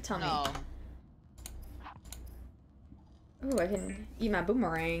 Wait, what did it tell me? No. Ooh, I can eat my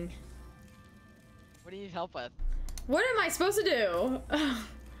boomerang. What do you need help with? What am I supposed to do?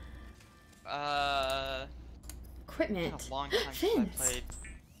 Equipment. It's been a long time since I Fins. played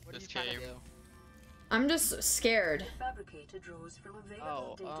What are this you trying to game. do? I'm just scared. Fabricator draws from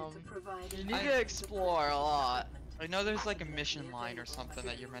available data to provide You need to explore a lot. I know there's like a mission line or something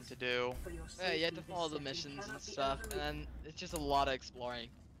that you're meant to do. Yeah, you have to follow the missions and stuff, and then it's just a lot of exploring. A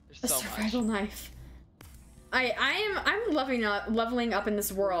There's so survival much. knife. I'm leveling up in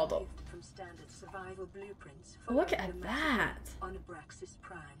this world. From standard survival blueprints Look following at the that. on Abraxas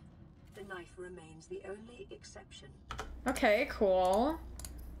Prime. The knife remains the only exception. Okay, cool.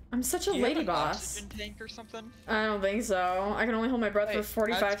 I'm such a Do you have lady an boss. oxygen tank or something? I don't think so. I can only hold my breath for Wait,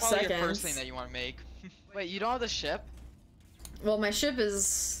 45 That's probably seconds. your first thing that you want to make. Wait, you don't have the ship? Well, my ship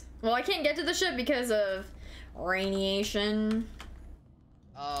is... Well, I can't get to the ship because of radiation.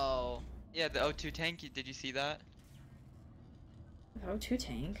 Oh. Yeah, the O2 tank. Did you see that? O2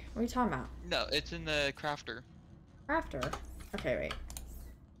 tank? What are you talking about? No, it's in the crafter. After. Okay, wait.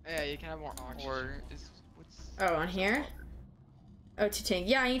 Yeah, you can have more oxygen. Or is what's? Oh, on here? O2 tank.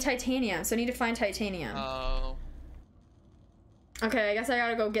 Yeah, I need titanium, so I need to find titanium. Oh. Okay, I guess I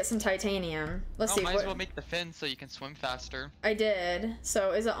gotta go get some titanium. Let's see Might what... as well make the fin so you can swim faster. I did.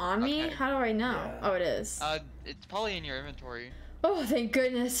 So, is it on me? Okay. How do I know? Yeah. Oh, it is. It's probably in your inventory. Oh, thank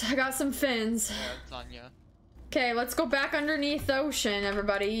goodness. I got some fins. Yeah, it's on ya. Okay, let's go back underneath the ocean,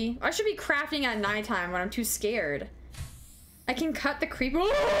 everybody. I should be crafting at nighttime when I'm too scared. I can cut the creep.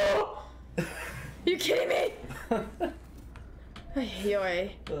 Oh! You kidding me?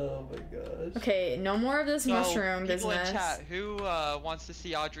 Yoy. Oh my gosh. Okay, no more of this So, mushroom people business. in chat, who wants to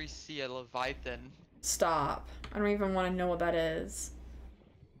see Audrey see a leviathan? Stop. I don't even want to know what that is.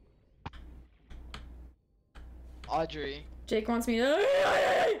 Audrey. Jake wants me to...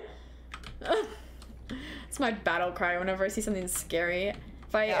 It's my battle cry whenever I see something scary. If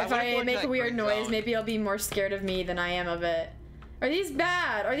Yeah, what if I we're make like a weird green noise, zone? maybe I'll be more scared of me than I am of it. Are these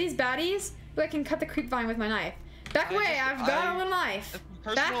bad? Are these baddies? Ooh, I can cut the creep vine with my knife. Back away! I've got a knife!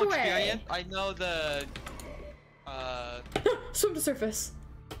 From Back personal away! experience, I know the Swim to surface.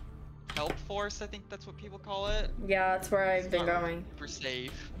 kelp forest, I think that's what people call it. Yeah, that's where I've It's been not going. super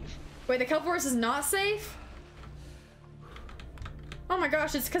safe. Wait, the kelp forest is not safe? Oh my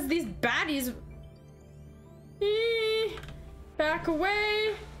gosh, it's because these baddies... Back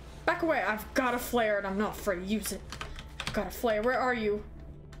away! Back away! I've got a flare and I'm not afraid to use it. I've got a flare. Where are you?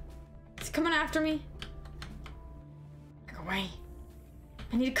 Is he coming after me? Back away.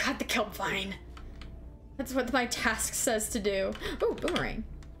 I need to cut the kelp vine. That's what my task says to do. Ooh, boomerang.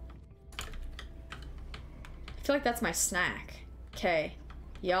 I feel like that's my snack. Okay.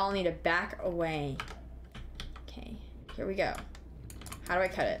 Y'all need to back away. Okay. Here we go. How do I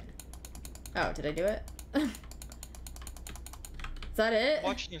cut it? Oh, did I do it? Is that it?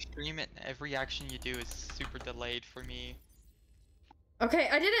 Watching your stream, and every action you do is super delayed for me. Okay,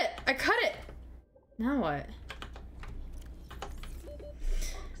 I did it! I cut it! Now what?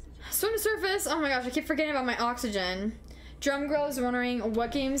 Swim surface! Oh my gosh, I keep forgetting about my oxygen. Drum Girl is wondering,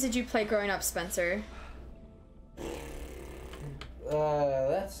 what games did you play growing up, Spencer?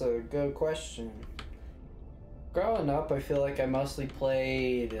 That's a good question. Growing up, I feel like I mostly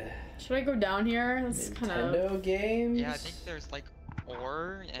played Should I go down here? That's kind of... Nintendo games. Yeah, I think there's like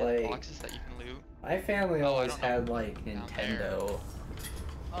ore and Like- boxes that you can loot. My family Oh, I always don't know. had like Down Nintendo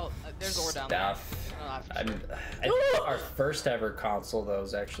Oh, there's ore down stuff. there. I I don't know for sure. think our first ever console though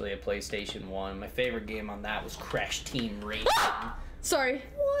was actually a PlayStation 1. My favorite game on that was Crash Team Racing. Sorry.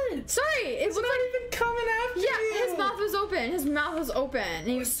 What? Sorry! It It's looked not like... even coming after you. Yeah, his mouth was open. His mouth was open. And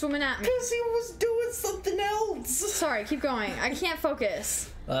he was swimming at me. Because he was doing something else. Sorry, keep going. I can't focus.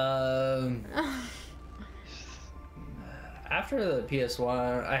 After the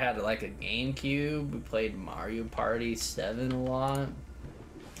PS1, I had like a GameCube. We played Mario Party 7 a lot.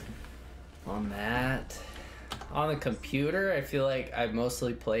 On that. On the computer, I feel like I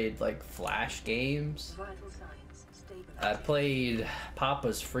mostly played like Flash games. Vital signs stabilized. I played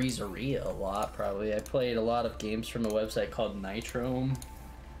Papa's Freezeria a lot, probably. I played a lot of games from a website called Nitrome.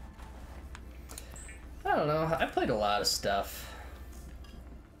 I don't know. I played a lot of stuff.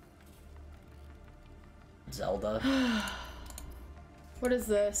 Zelda. What is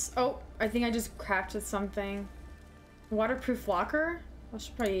this? Oh, I think I just crafted something. Waterproof locker? That's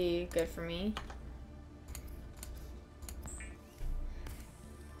pretty good for me.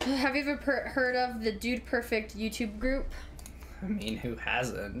 Have you ever heard of the Dude Perfect YouTube group? I mean, who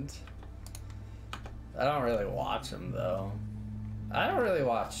hasn't? I don't really watch them though. I don't really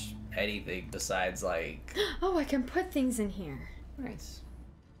watch anything besides like. Oh, I can put things in here. Nice.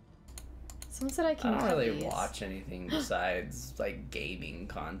 Someone said I can. I don't really these. watch anything besides like gaming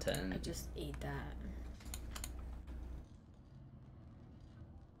content. I just ate that.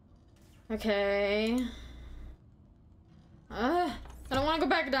 Okay. I don't want to go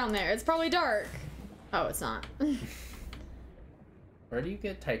back down there. It's probably dark. Oh, it's not. Where do you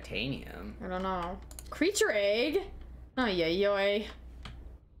get titanium? I don't know. Creature egg? Oh, yeah, yoy.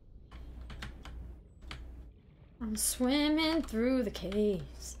 I'm swimming through the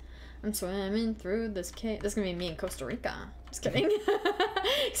caves. I'm swimming through this cave. This is gonna be me in Costa Rica. Just kidding.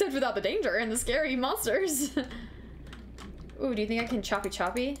 Except without the danger and the scary monsters. Ooh, do you think I can choppy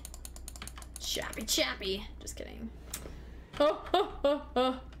choppy? Choppy choppy. Just kidding. Oh, oh, oh,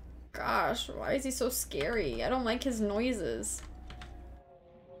 oh. Gosh, why is he so scary? I don't like his noises.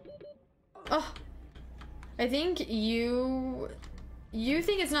 Oh. I think you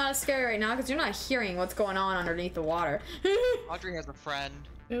think it's not as scary right now because you're not hearing what's going on underneath the water. Audrey has a friend.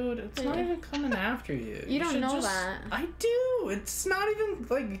 Dude, it's not even coming after you. You don't should know just... that. I do. It's not even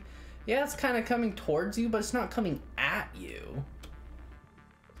like, yeah, it's kind of coming towards you, but it's not coming at you.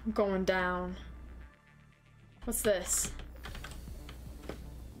 I'm going down. What's this?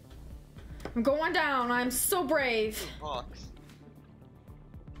 I'm going down. I'm so brave. Box.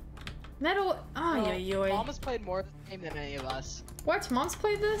 Metal. Oh, yeah, yoy. Mom has played more of this game than any of us. What? Mom's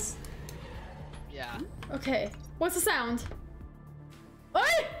played this? Yeah. Okay. What's the sound?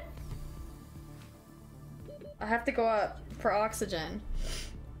 Oi! I have to go up for oxygen.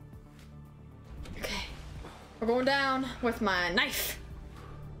 Okay. We're going down with my knife.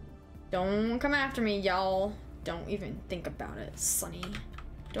 Don't come after me, y'all. Don't even think about it, Sonny.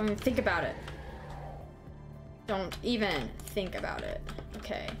 Don't even think about it. Don't even think about it.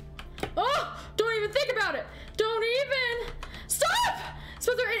 Okay. Oh! Don't even think about it! Don't even! Stop!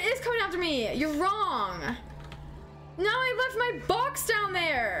 Spencer, it is coming after me! You're wrong! No, I left my box down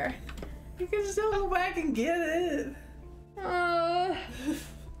there! You can still go back and get it.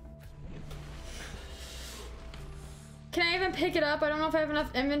 Can I even pick it up? I don't know if I have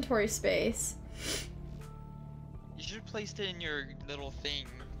enough inventory space. You should have placed it in your little thing.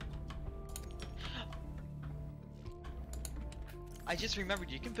 I just remembered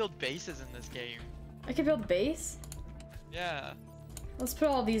you can build bases in this game. I can build base? Yeah. Let's put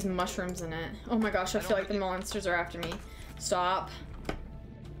all these mushrooms in it. Oh my gosh, I feel like the monsters are after me. Stop.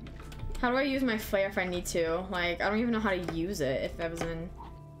 How do I use my flare if I need to? Like, I don't even know how to use it if I was in...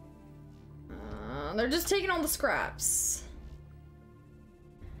 they're just taking all the scraps.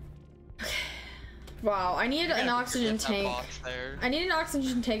 Okay. Wow, I need an oxygen tank. I need an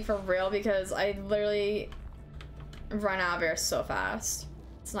oxygen tank for real because I literally run out of air so fast.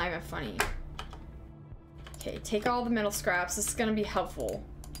 It's not even funny. Okay, take all the metal scraps. This is gonna be helpful.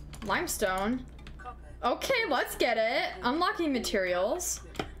 Limestone. Okay, let's get it. Unlocking materials.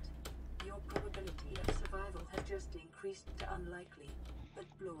 Your probability of survival has just increased to unlikely, but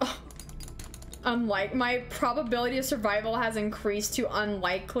my probability of survival has increased to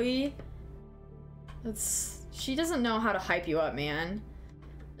unlikely. That's... She doesn't know how to hype you up, man.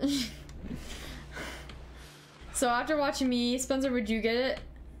 So after watching me, Spencer, would you get it?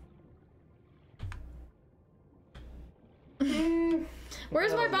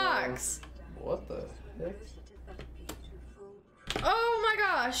 Where's my box? What the heck? Oh my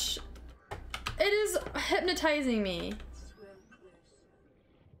gosh! It is hypnotizing me.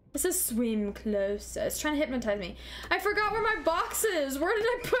 It says swim closer. It's trying to hypnotize me. I forgot where my box is. Where did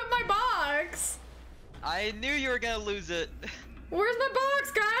I put my box? I knew you were gonna lose it. Where's my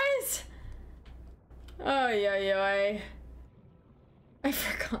box, guys? Oh, yeah. I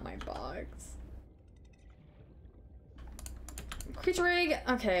forgot my box. Creature egg.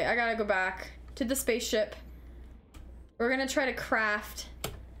 Okay, I gotta go back to the spaceship. We're gonna try to craft.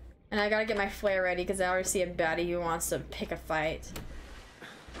 And I gotta get my flare ready because I already see a baddie who wants to pick a fight.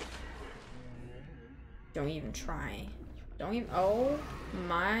 Don't even try. Don't even. Oh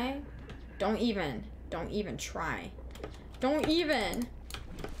my. Don't even try. Don't even.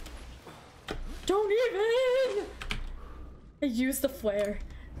 I use the flare.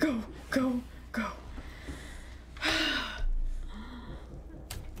 Go.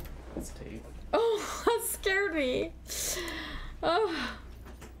 That's tape. Oh, that scared me. Oh.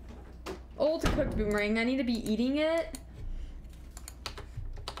 Old cooked boomerang. I need to be eating it.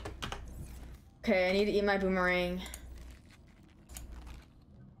 Okay, I need to eat my boomerang.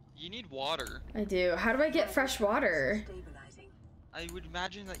 You need water. I do. How do I get fresh water? Stabilizing. I would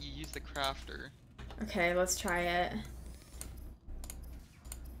imagine that you use the crafter. Okay, let's try it.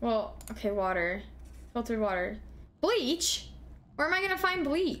 Well, okay, water. Filtered water. Bleach? Where am I gonna find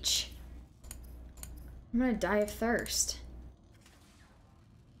bleach? I'm gonna die of thirst.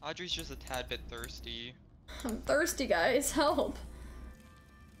 Audrey's just a tad bit thirsty. I'm thirsty, guys. Help.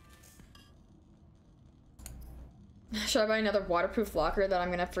 Should I buy another waterproof locker that I'm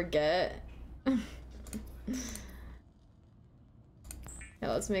gonna forget? Yeah,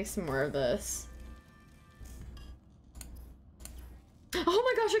 let's make some more of this. Oh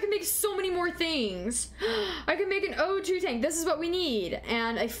my gosh, I can make so many more things. I can make an O2 tank. This is what we need.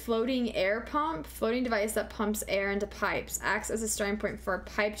 And a floating air pump. Floating device that pumps air into pipes. Acts as a starting point for a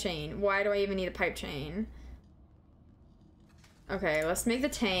pipe chain. Why do I even need a pipe chain? Okay, let's make the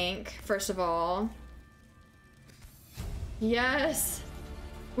tank, first of all. Yes!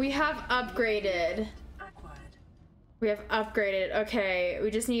 We have upgraded. Acquired. We have upgraded. Okay,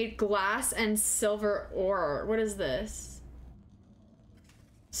 we just need glass and silver ore. What is this?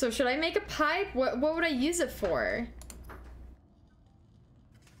 So should I make a pipe? What would I use it for?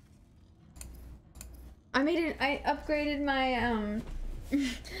 I upgraded my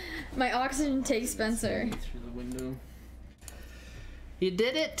my oxygen tank dispenser. Through the window. You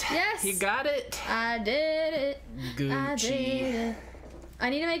did it. Yes. You got it. I did it. Gucci. I did it. I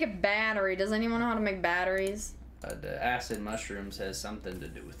need to make a battery. Does anyone know how to make batteries? The acid mushrooms has something to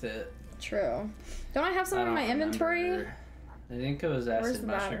do with it. True. Don't I have some in my inventory? Remember. I think it was Where's acid the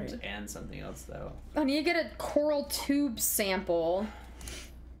mushrooms battery? and something else though. I need to get a coral tube sample.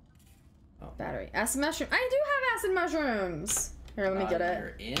 Oh. Battery. Acid mushroom. I do have acid mushrooms. Here, let me get it.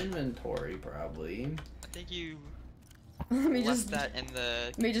 Your inventory probably. I think you Let me left just that in the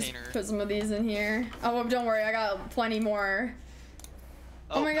let me just container. put some of these in here. Oh, well, don't worry, I got plenty more.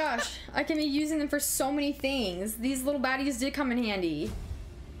 Oh my gosh, I can be using them for so many things. These little baddies did come in handy.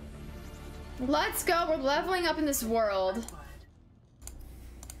 Let's go, we're leveling up in this world.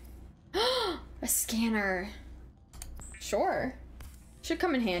 Acquired. A scanner. Sure. Should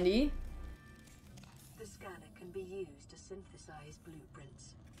come in handy. The scanner can be used to synthesize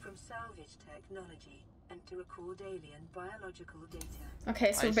blueprints from salvage technology and to record alien biological data.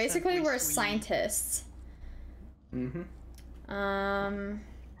 Okay, so I basically simply we're sweet. scientists. Mm-hmm. I'm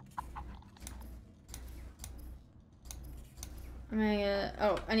gonna,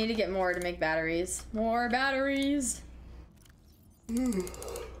 oh, I need to get more to make batteries. More batteries!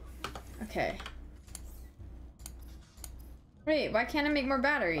 Okay. Wait, why can't I make more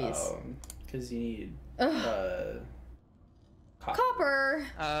batteries? Because you need Ugh. copper.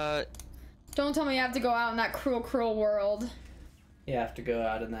 Copper! Don't tell me I have to go out in that cruel, cruel world. You have to go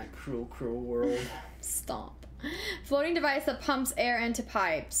out in that cruel, cruel world. Stop. Floating device that pumps air into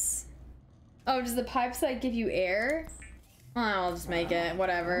pipes. Oh, does the pipes like give you air? Oh, I'll just make it.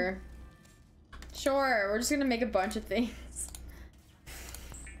 Whatever. Sure, we're just gonna make a bunch of things.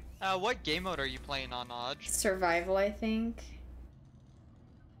 What game mode are you playing on, Audrey? Survival, I think.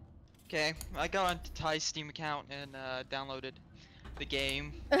 Okay, I got onto Ty's Steam account and downloaded the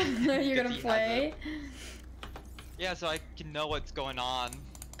game. You're gonna If he has play? it. Yeah, so I can know what's going on.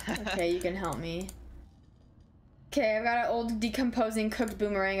 Okay, you can help me. Okay, I've got an old decomposing cooked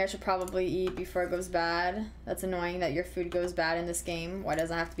boomerang I should probably eat before it goes bad. That's annoying that your food goes bad in this game. Why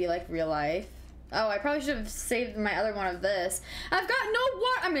doesn't it have to be like real life? Oh, I probably should have saved my other one of this. I've got no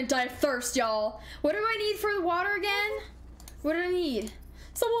water. I'm gonna die of thirst, y'all. What do I need for the water again? What do I need?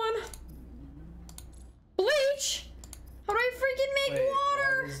 Someone. Bleach. How do I freaking make Wait,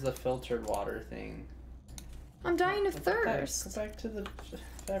 water? what was the filtered water thing? I'm dying of Go back- thirst. Go back to the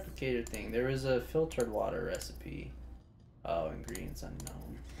fabricator thing. There was a filtered water recipe. Oh, ingredients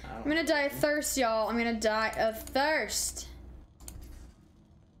unknown. I'm gonna die of thirst, y'all. I'm gonna die of thirst.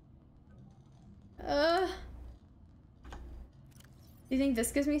 You think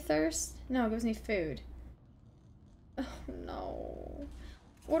this gives me thirst? No, it gives me food. Oh no.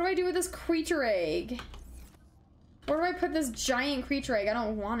 What do I do with this creature egg? Where do I put this giant creature egg? I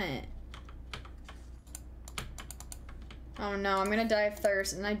don't want it. Oh no, I'm gonna die of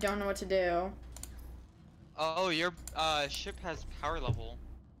thirst and I don't know what to do. Oh, your ship has power level.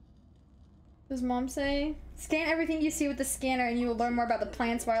 Does mom say? Scan everything you see with the scanner and you will learn more about the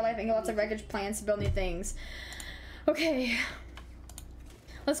plants, wildlife, and get lots of wreckage plans to build new things. Okay.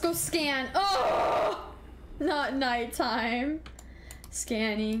 Let's go scan. Oh! Not nighttime.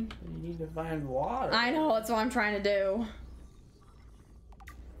 Scanning. You need to find water. I know, that's what I'm trying to do.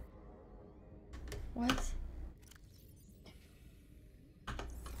 What?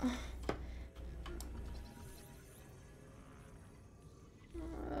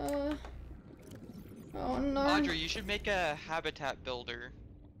 Audrey, you should make a habitat builder.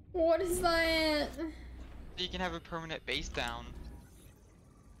 What is that? So you can have a permanent base down.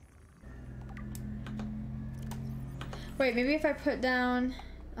 Wait, maybe if I put down...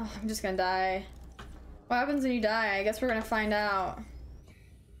 Oh, I'm just gonna die. What happens when you die? I guess we're gonna find out.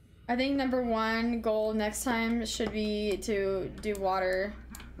 I think number 1 goal next time should be to do water.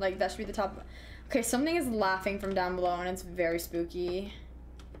 Like, that should be the top. Okay, something is laughing from down below and it's very spooky.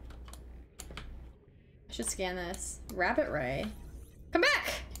 I should scan this. Rabbit ray. Come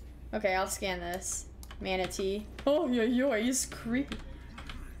back! Okay, I'll scan this. Manatee. Oh, yo, he's creepy.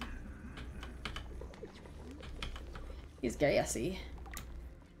 He's gassy.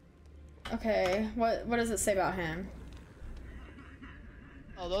 Okay, what does it say about him?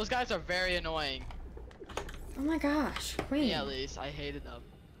 Oh, those guys are very annoying. Oh my gosh, queen. Me at least, I hated them.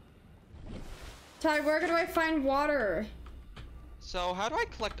 Ty, where do I find water? So how do I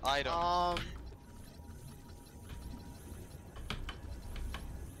collect items?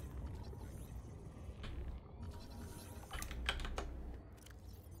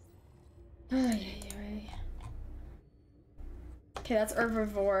 Okay, that's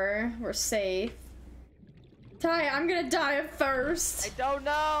herbivore. We're safe. Ty, I'm gonna die at first. I don't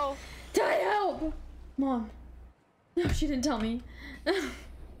know. Ty, help! Mom. No, she didn't tell me.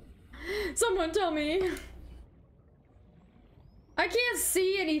 Someone tell me. I can't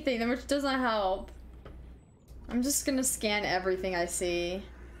see anything, which doesn't help. I'm just gonna scan everything I see.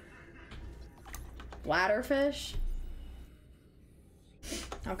 Bladderfish?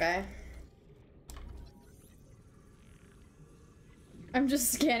 Okay. I'm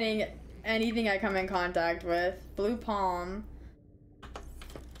just scanning anything I come in contact with. Blue palm.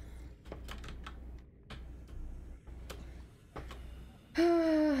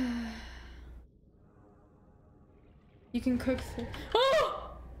 You can cook food.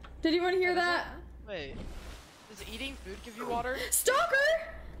 Oh! Did anyone hear that? Wait. Does eating food give you water? Stalker!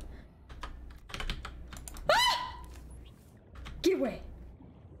 Ah! Get away.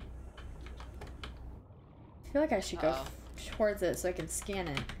 I feel like I should go towards it so I can scan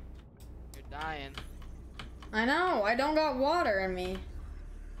it. You're dying. I know, I don't got water in me.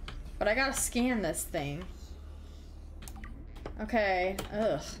 But I gotta scan this thing. Okay,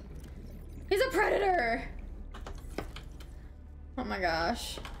 ugh. He's a predator! Oh my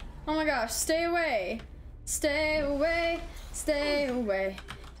gosh. Oh my gosh, stay away. Stay away, stay away,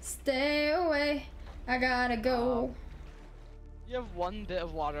 stay away. I gotta go. You have 1 bit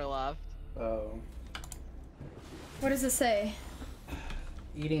of water left. Oh. What does it say?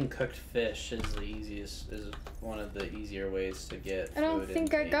 Eating cooked fish is one of the easier ways to get I don't fluid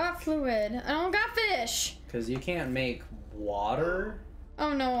think I intake. got fluid. I don't got fish! Because you can't make water.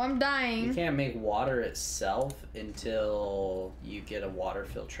 Oh no, I'm dying. You can't make water itself until you get a water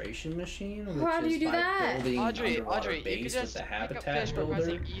filtration machine. Which How do you is do by that? building Audrey, underwater you base could with just the pick up habitat fish by builder.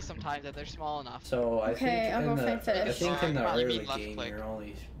 pressing E sometimes if they're small enough. So I Okay, think I'll in go the find fish. I think in the You mean early left game click. your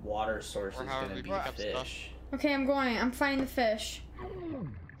only water source Or is however going to you be pick up stuff. fish. Okay, I'm going. I'm finding the fish.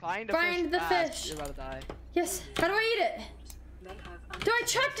 Find Find the fast, fish. You're about to die. Yes. How do I eat it? Do I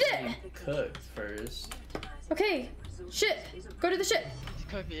chucked it? Cook first. Okay. Shit. Go to the ship.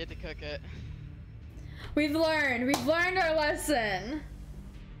 You have to cook it. We've learned our lesson.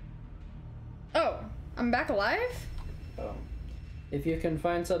 Oh, I'm back alive? Oh. If you can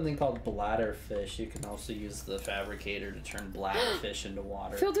find something called bladderfish, you can also use the fabricator to turn bladderfish into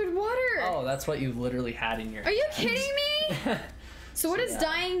water. Filtered water. Oh, that's what you literally had in your Are you hands. kidding me? So what does yeah.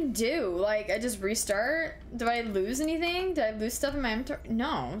 dying do? Like, I just restart? Do I lose anything? Did I lose stuff in my inventory?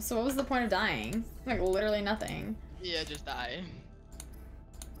 No. So what was the point of dying? Like, literally nothing. Yeah, just die.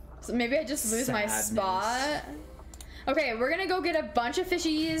 So maybe I just lose my Sadness. spot. Okay, we're gonna go get a bunch of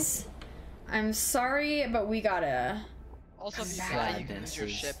fishies. I'm sorry, but we gotta... Also, if you die, you can lose your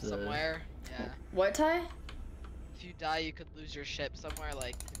Sadness ship is the- somewhere. Yeah. What, Ty? If you die, you could lose your ship somewhere,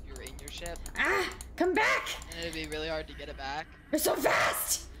 like if you were in your ship, Ah! Come back! and it'd be really hard to get it back. You're so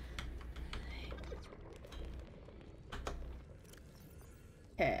fast!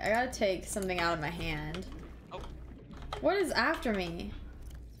 Okay, I gotta take something out of my hand. Oh. What is after me?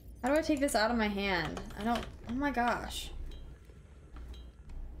 How do I take this out of my hand? I don't... Oh my gosh.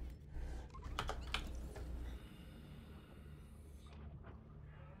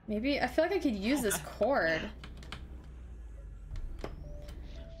 Maybe... I feel like I could use this cord.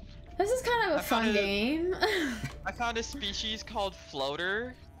 This is kind of a I fun found it- game. I found a species called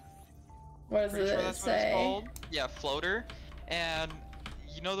floater. What does Pretty sure it that's what it's say? called. Yeah, floater. And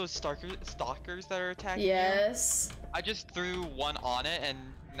you know those stalkers that are attacking you? Yes. I just threw one on it, and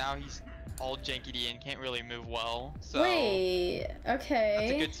now he's all jankety and can't really move well. So Wait. Okay.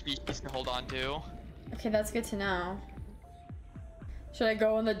 that's a good species to hold on to. Okay, that's good to know. Should I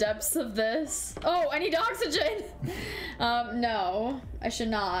go in the depths of this? Oh, I need oxygen! No, I should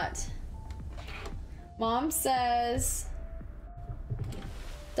not. Mom says...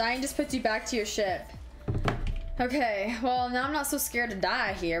 Dying just puts you back to your ship. Okay, well, now I'm not so scared to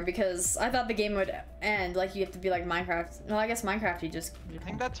die here because I thought the game would end. Like, you have to be like Minecraft. Well, I guess Minecraft, you just... I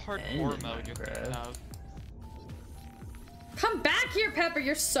think that's hardcore mode you're thinking of. Come back here, Pepper!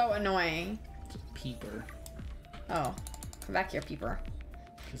 You're so annoying. Peeper. Oh. Come back here, Peeper.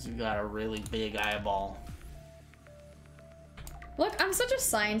 Because you got a really big eyeball. Look, I'm such a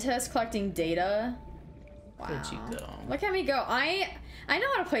scientist collecting data. Wow. Where'd you go? Look at me go. I know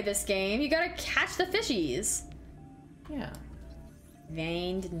how to play this game. You gotta catch the fishies. Yeah.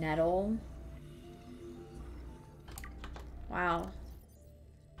 Veined nettle. Wow.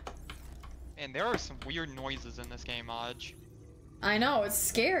 And there are some weird noises in this game, Aj. I know, it's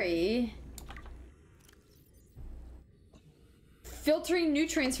scary. Filtering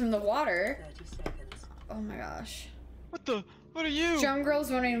nutrients from the water. 30 seconds. Oh my gosh. What are you? Young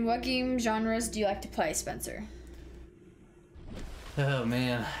girls wondering what game genres do you like to play, Spencer? Oh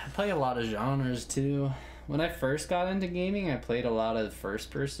man, I play a lot of genres too. When I first got into gaming, I played a lot of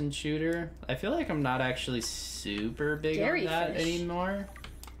first-person shooter. I feel like I'm not actually super big on that anymore.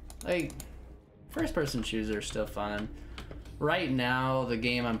 Like, first-person shooters are still fun. Right now, the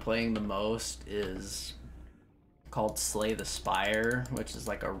game I'm playing the most is called Slay the Spire, which is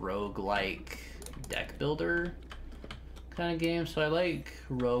like a roguelike deck builder kind of game. So I like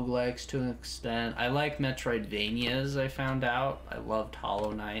roguelikes to an extent. I like Metroidvanias, I found out. I loved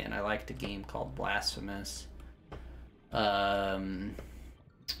Hollow Knight, and I liked a game called Blasphemous. I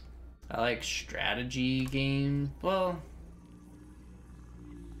like strategy game. Well,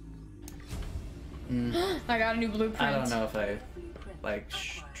 I got a new blueprint. I don't know if I like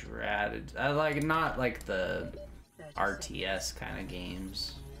strategy. I like not like the RTS kind of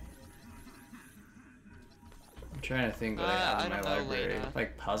games. I'm trying to think what I have in my library.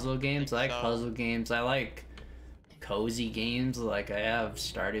 Like puzzle games. I like puzzle games. I like cozy games. Like I have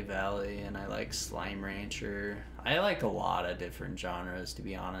Stardew Valley and I like Slime Rancher. I like a lot of different genres, to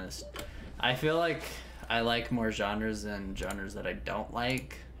be honest. I feel like I like more genres than genres that I don't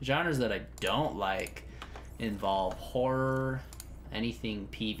like. Genres that I don't like involve horror, anything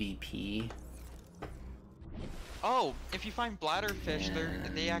PvP. Oh, if you find bladderfish,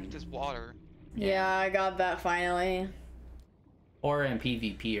 they act as water. Yeah, I got that finally. Horror and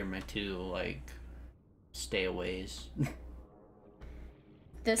PvP are my two, like, stayaways.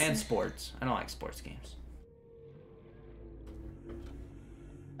 And sports. I don't like sports games.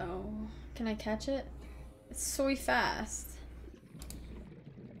 Oh, can I catch it? It's so fast.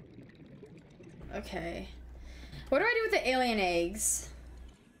 Okay. What do I do with the alien eggs?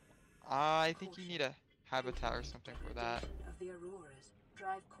 I think you need a habitat or something for that. Of the Aurora's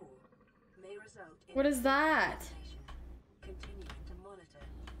drive core may result in What is that? continuing to monitor.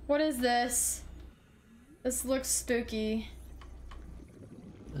 What is this? This looks spooky.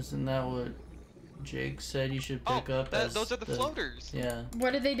 Isn't that what Jake said you should pick up? Those are the floaters. Yeah.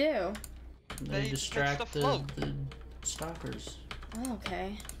 What did they do? They distract the the float. stalkers. Oh,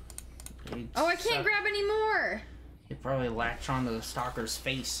 okay. They Oh, I can't suck- grab any more! They probably latch onto the stalker's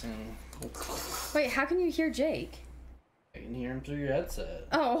face and... Wait, how can you hear Jake? I can hear him through your headset.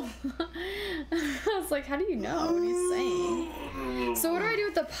 Oh. I was like, how do you know what he's saying? So what do I do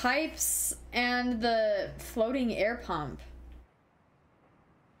with the pipes and the floating air pump?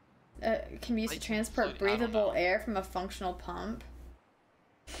 Can be used to transport breathable air from a functional pump.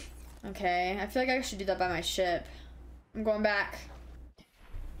 Okay, I feel like I should do that by my ship. I'm going back.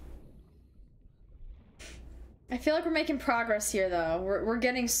 I feel like we're making progress here, though. We're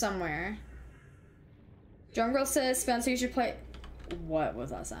getting somewhere. Jungle says, Spencer, you should play... What was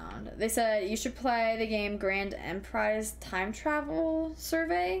that sound? They said you should play the game Grand Emprise Time Travel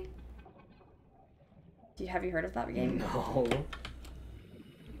Survey. Have you heard of that game? No.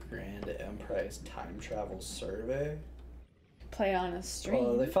 Grand Emprise Time Travel Survey? Play on a stream.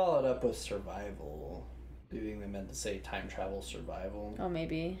 Well, they followed up with Survival. Do you think they meant to say Time Travel Survival? Oh,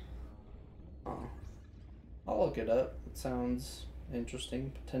 maybe. Oh. I'll look it up. It sounds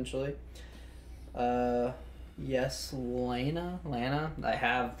interesting, potentially. Yes, Lana? I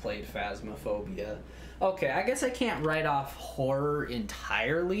have played Phasmophobia. Okay, I guess I can't write off horror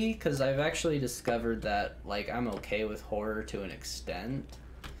entirely, because I've actually discovered that, like, I'm okay with horror to an extent.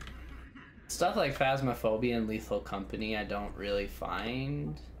 Stuff like Phasmophobia and Lethal Company I don't really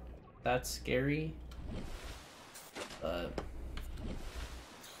find that scary. But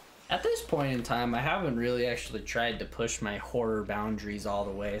At this point in time, I haven't really actually tried to push my horror boundaries all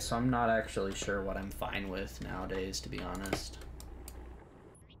the way, so I'm not actually sure what I'm fine with nowadays, to be honest.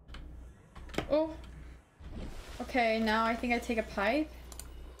 Oh. Okay, now I think I take a pipe.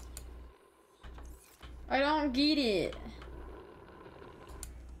 I don't get it.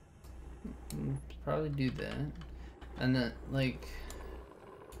 Probably do that. And then, like...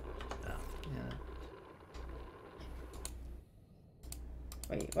 Oh, yeah.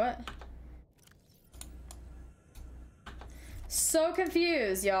 Wait, what? So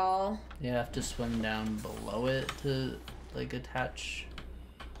confused, y'all. You have to swim down below it to, like, attach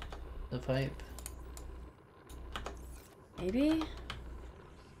the pipe. Maybe?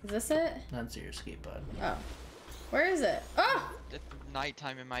 Is this it? That's your escape pod. Oh. Where is it? Oh! It's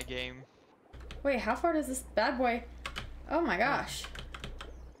nighttime in my game. Wait, how far does this bad boy... Oh my gosh.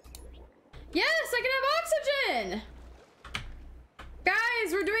 Yes, I can have oxygen!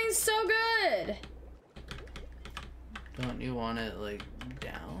 Guys, we're doing so good! Don't you want it, like,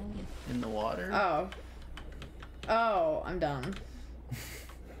 down in the water? Oh. Oh, I'm done.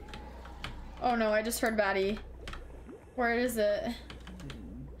 Oh no, I just heard Batty. Where is it?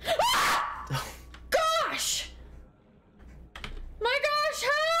 Ah! Gosh! My gosh,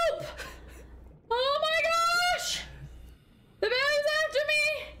 help! Oh my gosh! The Batty's after me!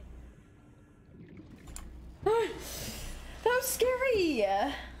 That was scary.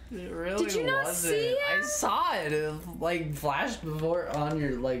 It really Did you not wasn't. see it? I saw it. It like flashed before on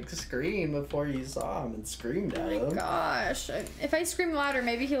your like screen before you saw him and screamed at him. Oh my gosh. If I scream louder,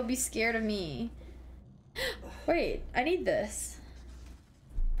 maybe he'll be scared of me. Wait, I need this.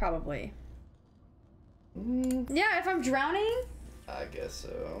 Probably. Yeah, if I'm drowning? I guess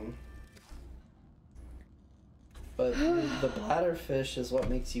so. But the bladderfish is what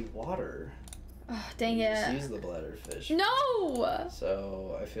makes you water. Oh, dang You it. just use the bladderfish. No!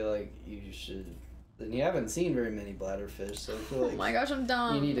 So I feel like you should. And you haven't seen very many bladderfish, so I feel Oh like my gosh, I'm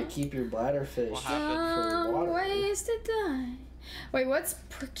dumb. you need to keep your bladderfish What for happened? water. Ways to die. Wait, what's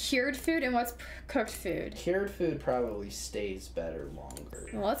cured food and what's cooked food? Cured food probably stays better longer.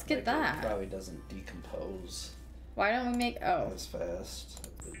 Well, let's get Like, that. It probably doesn't decompose Why don't we make... Oh. as fast.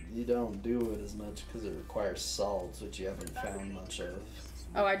 You don't do it as much because it requires salts, which you haven't found much of.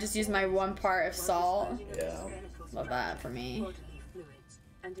 Oh, I just used my one part of salt. Yeah. Love that for me.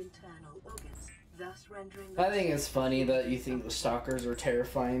 I think it's funny that you think the stalkers are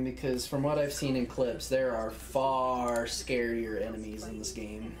terrifying because from what I've seen in clips, there are far scarier enemies in this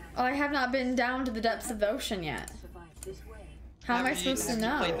game. Oh, I have not been down to the depths of the ocean yet. How am I supposed to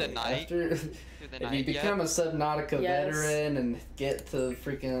know? Played the night. After, the if you night become a Subnautica Yes. veteran and get to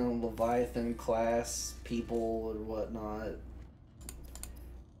freaking Leviathan class people or whatnot,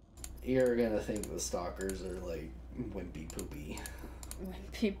 you're gonna think the stalkers are like wimpy poopy.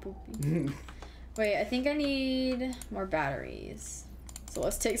 Wimpy poopy. Wait, I think I need more batteries. So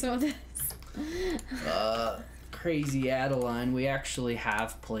let's take some of this. Crazy Adeline, we actually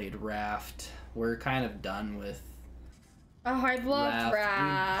have played Raft. We're kind of done with Oh, I love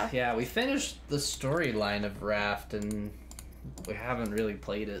Raft. We finished the storyline of Raft and we haven't really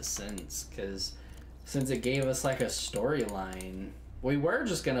played it since it gave us like a storyline. We were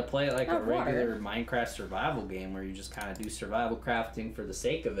just gonna play it like a regular Minecraft survival game where you just kind of do survival crafting for the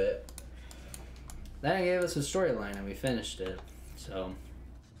sake of it. Then it gave us a storyline and we finished it. So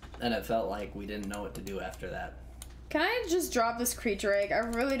then it felt like we didn't know what to do after that. Can I just drop this creature egg? I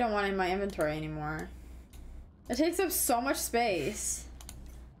really don't want it in my inventory anymore. It takes up so much space.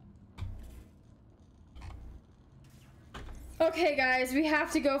 Okay, guys, we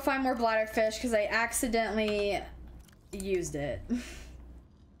have to go find more bladderfish because I accidentally used it.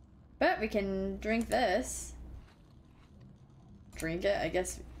 But we can drink this. Drink it? I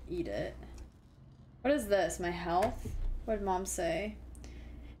guess eat it. What is this? My health? What did Mom say?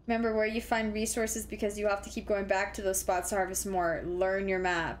 Remember where you find resources because you have to keep going back to those spots to harvest more. Learn your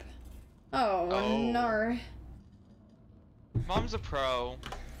map. Oh. No. Mom's a pro.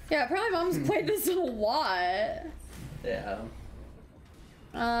 Yeah, apparently Mom's played this a lot. Yeah.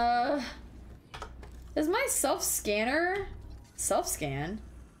 Is my self-scanner self-scan?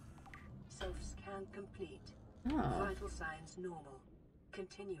 Self-scan complete. Oh. Vital signs normal.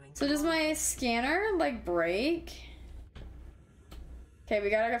 Continuing. So does my scanner like break? Okay, we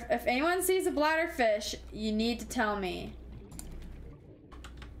gotta. If anyone sees a bladderfish, you need to tell me.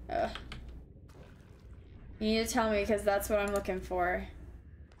 You need to tell me because that's what I'm looking for.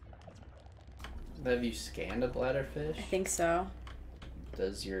 Have you scanned a bladderfish? I think so.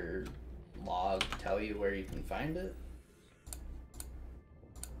 Does your log tell you where you can find it?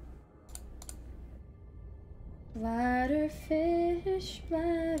 Bladderfish,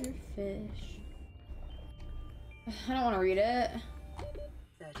 bladderfish. I don't want to read it.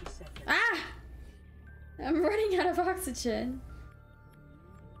 30 seconds. Ah! I'm running out of oxygen.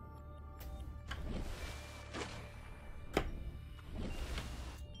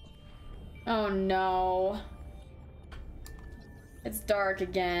 Oh no. It's dark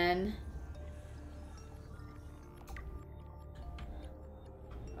again.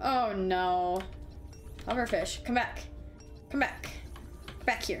 Oh no. Hoverfish, come back. Come back. Come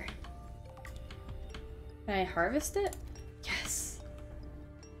back here. Can I harvest it? Yes.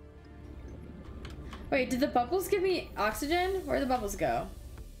 Wait, did the bubbles give me oxygen? Where'd the bubbles go?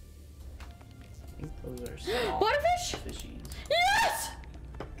 I think those are small Butterfish! fishies. Yes!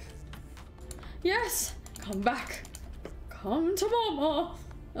 Yes! Come back. Come to mama.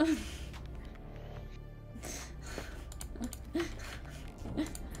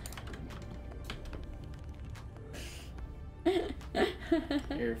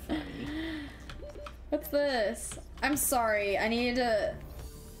 You're funny. What's this? I'm sorry. I need to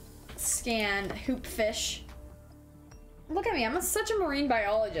scan hoopfish. Look at me. I'm such a marine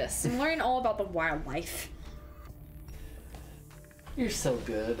biologist. I'm learning all about the wildlife. You're so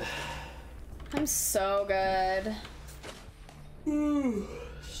good. I'm so good.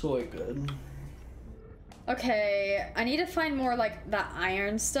 So good. Okay, I need to find more like the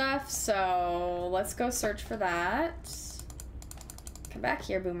iron stuff, so let's go search for that. Come back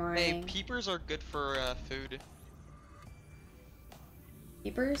here, boomerang. Hey, peepers are good for food.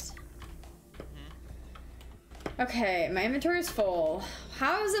 Peepers? Okay, my inventory is full.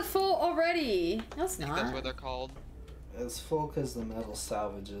 How is it full already? No, it's I think that's not. what they're called. It's full because the metal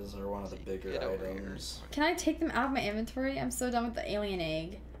salvages are one of the bigger Get over here. items. Can I take them out of my inventory? I'm so done with the alien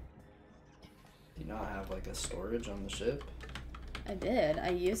egg. Do you not have like a storage on the ship? I did.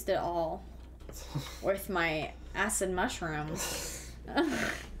 I used it all with my acid mushrooms.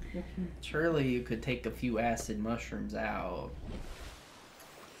 Surely you could take a few acid mushrooms out.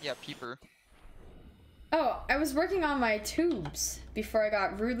 Yeah, peeper. Oh, I was working on my tubes before I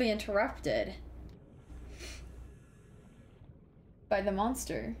got rudely interrupted by the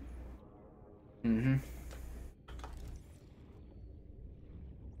monster. Mm-hmm.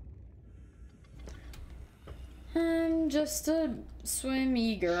 I'm just a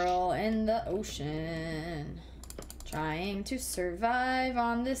swimmy girl in the ocean, trying to survive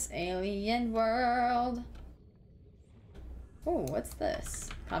on this alien world. Oh, what's this?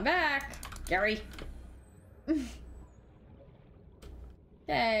 Come back, Gary.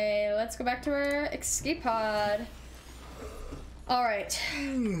 Okay, let's go back to our escape pod. Alright.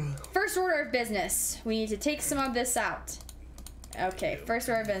 First order of business. We need to take some of this out. Okay, first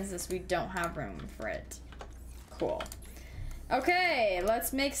order of business. We don't have room for it. Cool. Okay,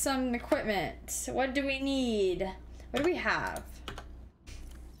 let's make some equipment. What do we need? What do we have?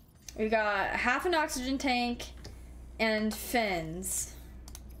 We got half an oxygen tank and fins.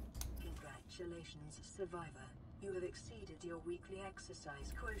 Congratulations, survivor. You have exceeded your weekly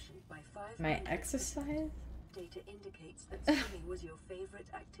exercise quotient by 5. My exercise? Data indicates that swimming was your favorite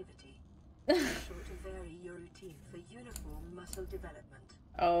activity. Be sure to vary your routine for uniform muscle development.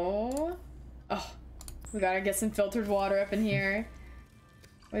 Oh. Oh. We gotta get some filtered water up in here.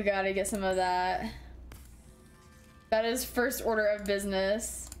 We gotta get some of that. That is first order of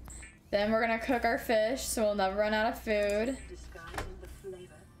business. Then we're gonna cook our fish so we'll never run out of food. Disguising the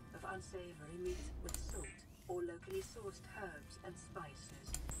flavor of unsavory meats with salt or locally sourced herbs and spices.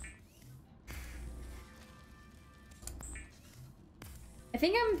 I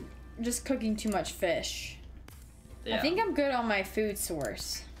think I'm just cooking too much fish. Yeah. I think I'm good on my food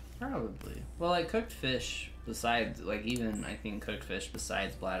source. Probably. Well, like cooked fish, besides, like even I think cooked fish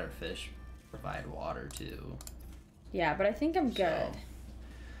besides bladderfish provide water too. Yeah, but I think I'm good. So,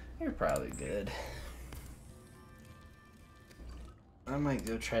 you're probably good. I might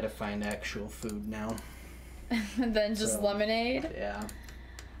go try to find actual food now. And then just So, lemonade? Yeah.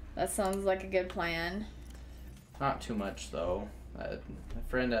 That sounds like a good plan. Not too much though. My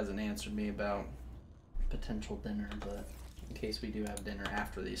friend hasn't answered me about potential dinner, but in case we do have dinner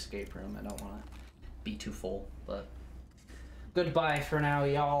after the escape room, I don't want to be too full. But goodbye for now,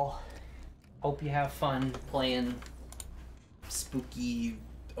 y'all. Hope you have fun playing spooky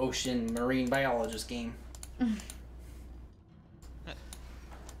ocean marine biologist game.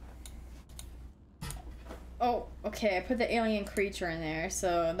 Oh, okay, I put the alien creature in there,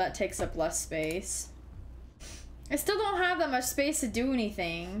 so that takes up less space. I still don't have that much space to do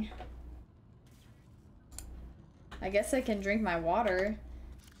anything. I guess I can drink my water.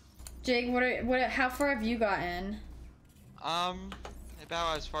 Jake, how far have you gotten?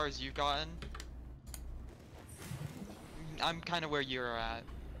 About as far as you've gotten. I'm kind of where you're at.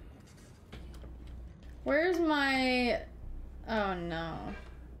 Where's my... Oh no.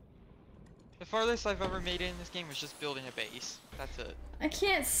 The farthest I've ever made it in this game was just building a base. That's it. I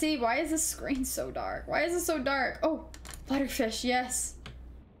can't see. Why is this screen so dark? Why is it so dark? Oh, butterfish, yes.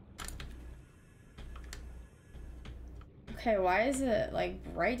 Okay, why is it like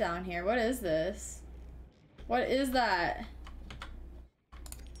right down here? What is this? What is that?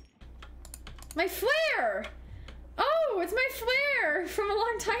 My flare! Oh, it's my flare from a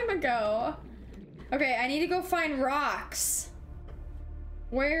long time ago. Okay, I need to go find rocks.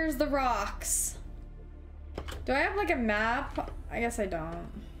 Where's the rocks? Do I have like a map? I guess I don't.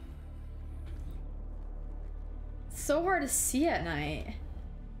 It's so hard to see at night.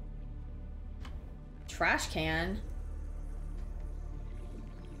 Trash can.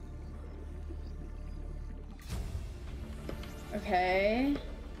 Okay.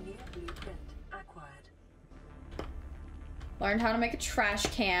 New blueprint acquired. Learned how to make a trash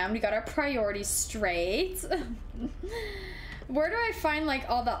can. We got our priorities straight. Where do I find like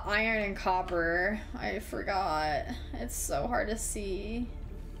all the iron and copper? I forgot. It's so hard to see.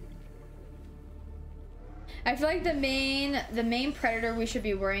 I feel like the main predator we should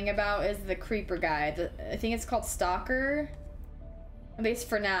be worrying about is the creeper guy. I think it's called Stalker. At least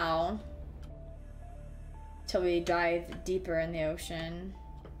for now. Till we dive deeper in the ocean.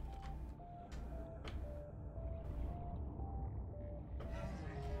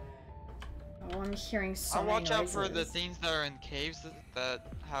 Oh, I'm hearing so many watch out noises. for the things that are in caves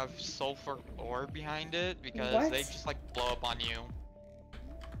that have sulfur ore behind it, because What? they just like blow up on you.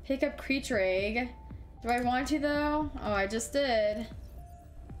 Pick up creature egg. Do I want to though? Oh, I just did.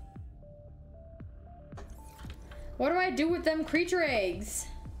 What do I do with them creature eggs?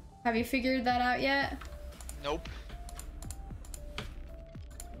 Have you figured that out yet? Nope.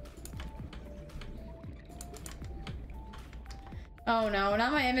 Oh no,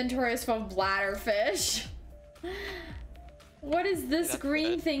 now my inventory is full of bladderfish. What is this That's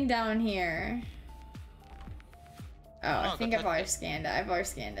green good. thing down here? Oh, I Oh, think that's I've already it. scanned it. I've already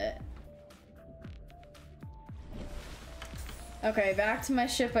scanned it. Okay, back to my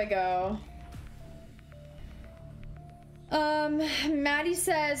ship I go. Maddie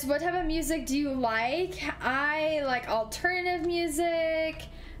says, what type of music do you like? I like alternative music,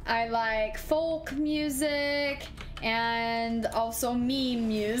 I like folk music, and also meme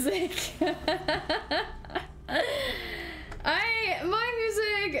music. My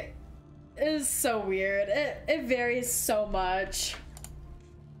music is so weird. It varies so much.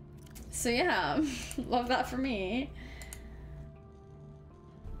 So yeah, love that for me.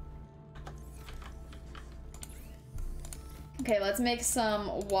 Okay, let's make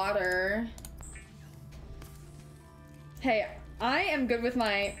some water. Hey, I am good with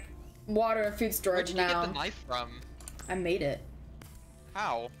my water and food Where'd storage you now. get the knife from? I made it.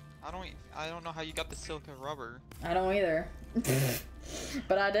 How? I don't know how you got the silica rubber. I don't either.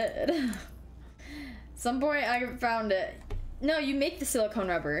 But I did. Some point I found it. No, you make the silicone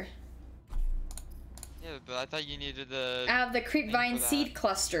rubber. Yeah, but I thought you needed the. I have the creep thing vine for that. seed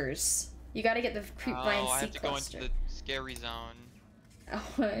clusters. You gotta get the creep vine I have seed to go cluster. into the scary zone.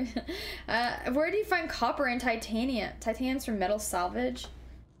 Where do you find copper and titanium? Titanium's from metal salvage.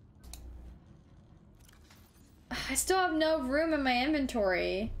 I still have no room in my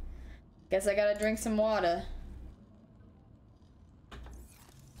inventory. Guess I gotta drink some water.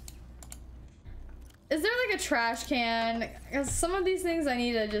 Is there like a trash can? 'Cause some of these things I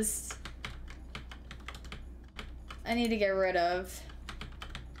need to get rid of.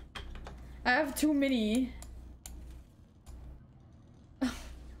 I have too many.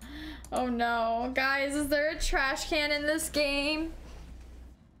 Oh no. Guys, is there a trash can in this game?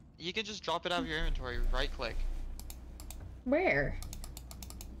 You can just drop it out of your inventory. Right click. Where?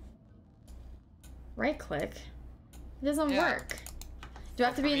 Right click? It doesn't Yeah. work. Do I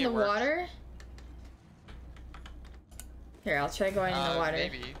have to for be in me the it works. water? Here, I'll try going in the water.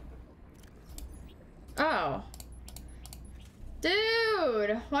 Maybe. Oh.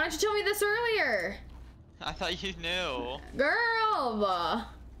 Dude, why didn't you tell me this earlier? I thought you knew. Girl!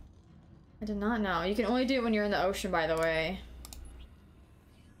 I did not know. You can only do it when you're in the ocean, by the way.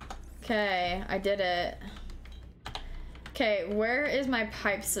 Okay, I did it. Okay, where is my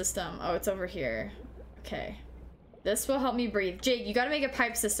pipe system? Oh, it's over here. Okay. This will help me breathe. Jake, you gotta make a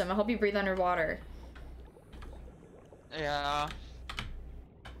pipe system. I'll help you breathe underwater. Yeah.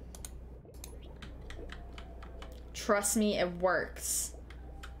 Trust me, it works.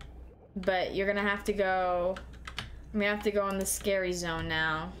 But you're gonna have to go... I'm gonna have to go in the scary zone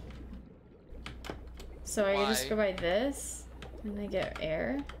now. So I just Why? go by this, and I get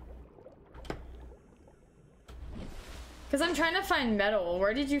air. Because I'm trying to find metal.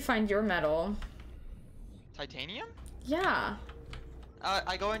 Where did you find your metal? Titanium? Yeah.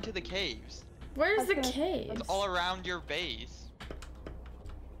 I go into the caves. Where's the cave? It's all around your base.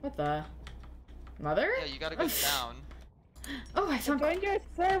 What the? Mother? Yeah, you gotta go down. Oh, I found. Join your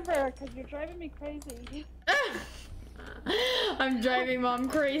server, because you're driving me crazy. I'm driving Mom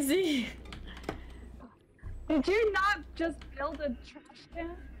crazy. Did you not just build a trash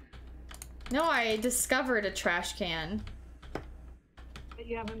can? No, I discovered a trash can. But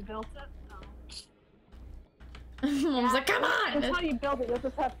you haven't built it? Mom's like, come on! That's how you build it. You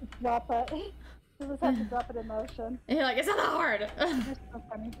just have to drop it. You just have to drop it in motion. And you're like, it's not that hard. It's so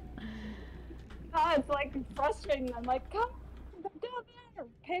funny. Oh, it's like frustrating. I'm like, come on, down there.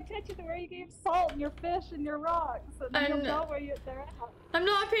 Pay attention to where you gave salt and your fish and your rocks, and then you'll know where they're at. I'm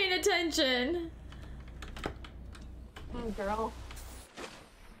not paying attention. Oh, girl.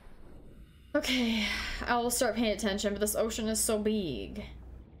 Okay, I will start paying attention, but this ocean is so big.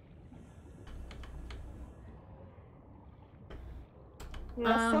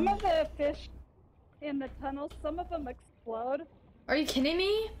 Yeah, some of the fish in the tunnels, some of them explode. Are you kidding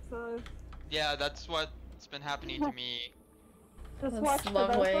me? So Yeah, that's what's been happening to me. just That's watch for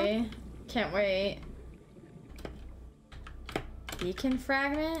those lovely. ones. Can't wait. Beacon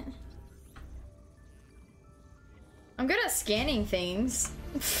fragment? I'm good at scanning things.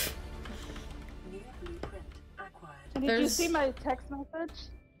 New blueprint acquired. And did you There's- see my text message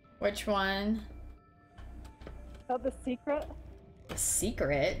Which one? about the secret?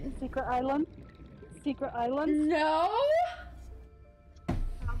 Secret? Secret island? Secret island? No!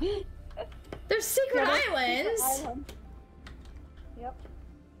 There's secret Yeah, there's islands! Secret island. Yep.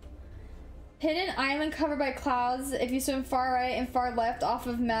 Hidden island covered by clouds. If you swim far right and far left off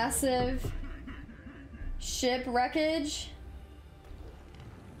of massive ship wreckage.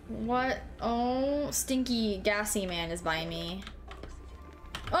 What? Oh, stinky, gassy man is by me.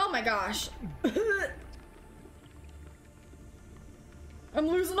 Oh my gosh. I'm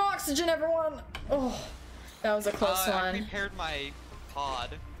losing oxygen, everyone. Oh, that was a close I one. repaired my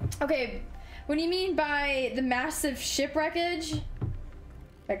pod. Okay, what do you mean by the massive ship wreckage?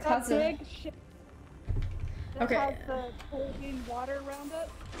 That That causes. big ship that Okay. has the holding water around it.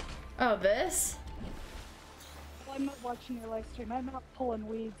 Oh, this? Well, I'm not watching your live stream. I'm not pulling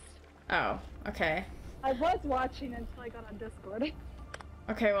weeds. Oh, okay. I was watching until I got on Discord.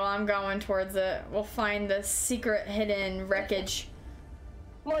 Okay, well, I'm going towards it. We'll find the secret hidden wreckage.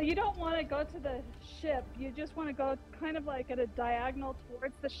 Well, you don't want to go to the ship. You just want to go kind of like at a diagonal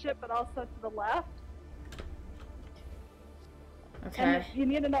towards the ship, but also to the left. Okay. And you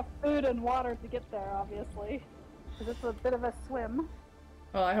need enough food and water to get there, obviously. Because it's a bit of a swim.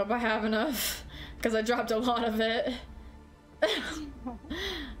 Well, I hope I have enough, because I dropped a lot of it.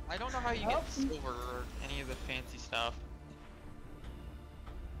 I don't know how you get silver or any of the fancy stuff.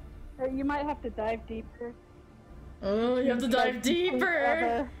 Or you might have to dive deeper. Oh, you have to dive Like,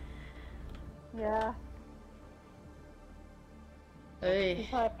 deeper! Yeah. You Hey, just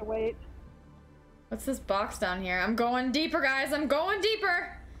have to wait. what's this box down here? I'm going deeper, guys! I'm going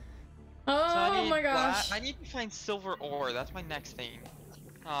deeper! Oh So I need my gosh. I need to find silver ore. That's my next thing.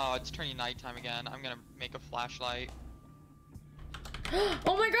 Oh, it's turning nighttime again. I'm gonna make a flashlight.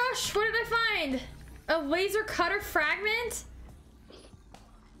 Oh my gosh, what did I find? A laser cutter fragment?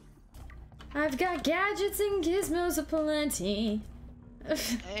 I've got gadgets and gizmos aplenty.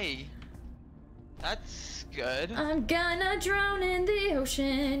 Hey, that's good. I'm gonna drown in the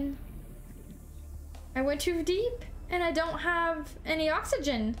ocean. I went too deep and I don't have any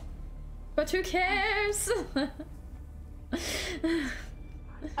oxygen. But who cares?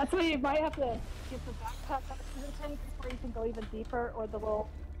 That's why you might have to get the backpack oxygen tank before you can go even deeper, or the little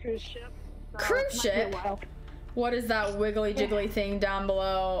cruise ship. So Cruise it might be a ship? while. What is that wiggly jiggly thing down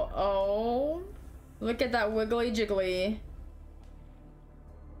below? Oh, look at that wiggly jiggly.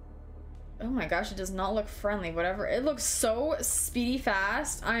 Oh my gosh, it does not look friendly. Whatever. It looks so speedy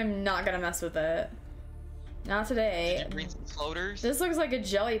fast. I'm not gonna mess with it. Not today. Did you bring some floaters? This looks like a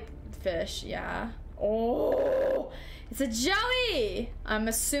jellyfish, yeah. Oh, it's a jelly! I'm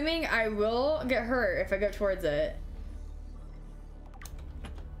assuming I will get hurt if I go towards it.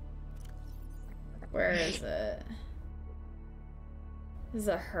 Where is it? Is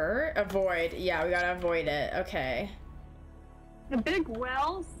it hurt? Avoid. Yeah, we gotta avoid it. Okay. The big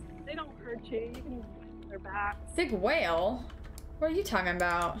whales, they don't hurt you. You can wipe their backs. Big whale? What are you talking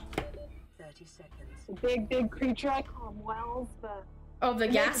about? 30 seconds. The big creature, I call them whales, but Oh, the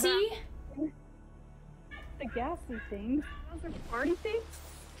Look at gassy? the gassy things, those are party things?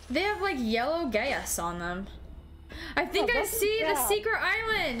 They have like yellow gas on them. I think Oh, I those are see the gas. secret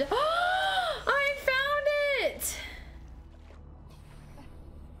island. I found it!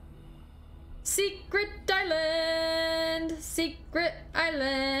 Secret island. Secret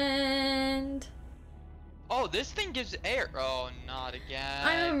island. Oh, this thing gives air. Oh, not again.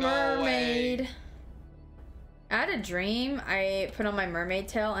 I'm a Go mermaid. away. I had a dream. I put on my mermaid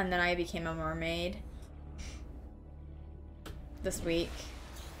tail and then I became a mermaid. This week.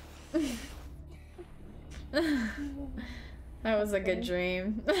 That was a good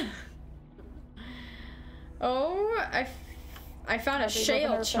dream. Oh, I found a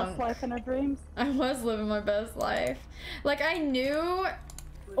shale chunk. Life in her dreams. I was living my best life. Like I knew.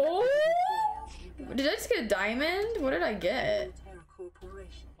 Oh, did I just get a diamond? What did I get?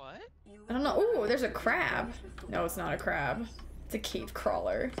 What? I don't know. Oh, there's a crab. No, it's not a crab. It's a cave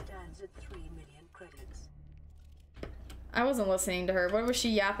crawler. I wasn't listening to her. What was she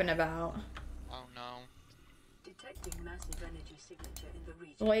yapping about? Oh no. Detecting massive energy signature in the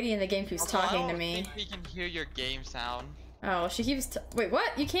region. The lady in the game keeps talking to me. I think we can hear your game sound. Oh, she keeps. Wait,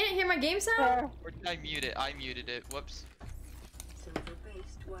 what? You can't hear my game sound? Or did I mute it? I muted it. Whoops.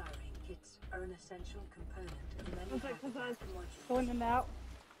 Silver-based wiring kits are an essential component of many Because I was modules. going in and out.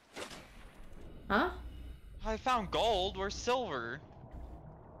 Huh? I found gold. Where's silver?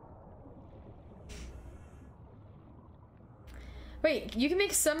 Wait, you can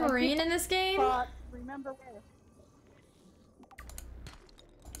make submarine in this game? But remember where?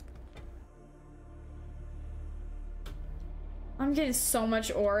 I'm getting so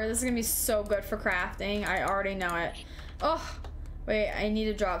much ore. This is gonna be so good for crafting. I already know it. Oh, wait, I need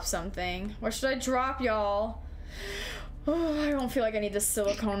to drop something. What should I drop, y'all? Oh, I don't feel like I need the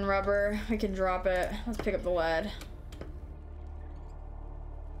silicone rubber. I can drop it. Let's pick up the lead.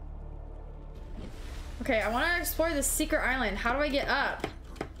 Okay, I want to explore this secret island. How do I get up?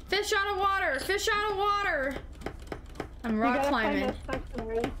 Fish out of water! Fish out of water! I'm rock climbing. Find a section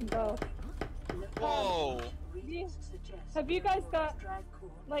where you can go. Whoa. Have you guys got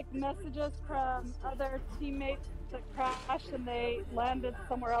like messages from other teammates that crashed and they landed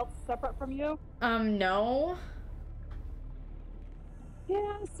somewhere else separate from you? No.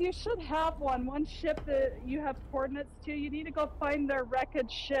 Yes, you should have one. One ship that you have coordinates to. You need to go find their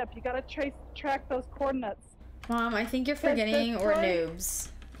wreckage ship. You gotta track those coordinates. Mom, I think you're forgetting we're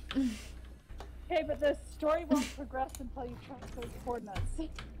noobs. Okay, but the story won't progress until you track those coordinates.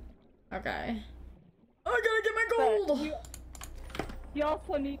 Okay. I gotta get my But gold! you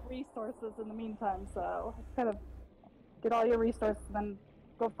also need resources in the meantime, so kind of get all your resources and then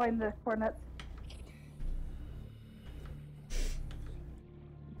go find the coordinates.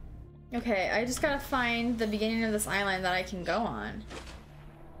 Okay, I just gotta find the beginning of this island that I can go on.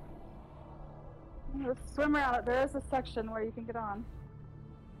 Just swim around it. There is a section where you can get on.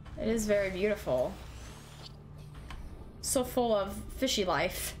 It is very beautiful. So full of fishy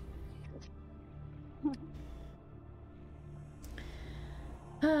life.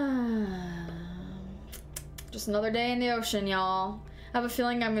 Just another day in the ocean, y'all. I have a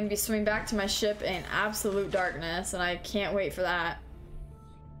feeling I'm gonna be swimming back to my ship in absolute darkness, and I can't wait for that.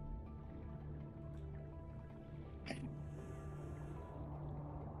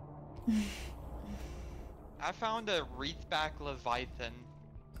 I found a wreathback leviathan.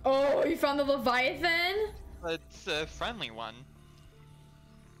 Oh, you found the Leviathan? It's a friendly one.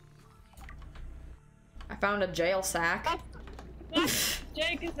 I found a jail sack.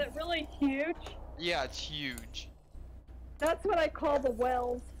 Jake, is it really huge? Yeah, it's huge. That's what I call the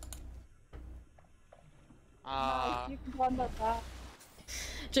wells. Uh, You can wonder that.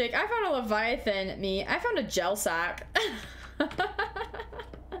 Jake, I found a Leviathan. I found a gel sack.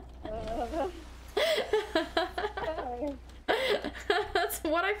 That's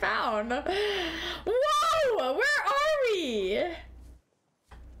what I found. Whoa! Where are we?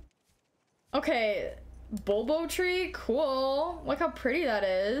 Okay, Bulbo tree, cool. Look how pretty that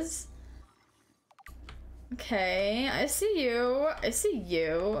is. Okay, I see you. I see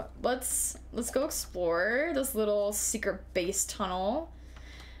you. Let's go explore this little secret base tunnel.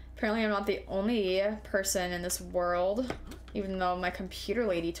 Apparently I'm not the only person in this world, even though my computer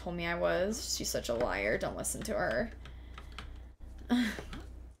lady told me I was. She's such a liar. Don't listen to her.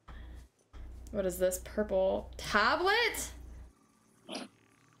 What is this purple tablet?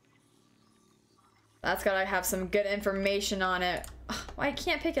 That's gotta have some good information on it. Oh, I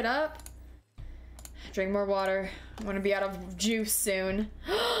can't pick it up. Drink more water. I'm gonna be out of juice soon.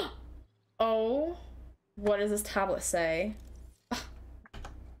 Oh, what does this tablet say?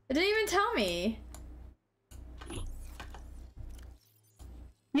 It didn't even tell me.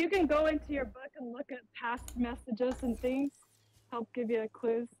 You can go into your book and look at past messages and things. Help give you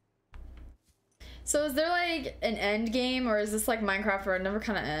clues. So is there like an end game, or is this like Minecraft where it never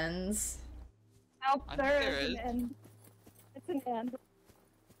kind of ends? Nope, I think there there is is. an end. It's an end.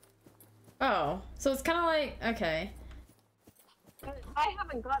 Oh, so it's kind of like, okay. But I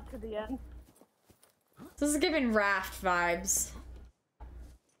haven't got to the end. This is giving Raft vibes.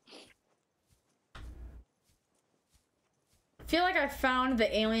 I feel like I found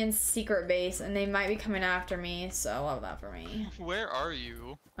the alien's secret base and they might be coming after me, so I love that for me. Where are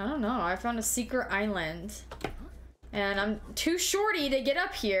you? I don't know, I found a secret island. And I'm too shorty to get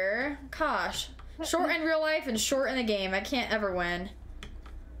up here. Gosh. Short in real life and short in the game. I can't ever win.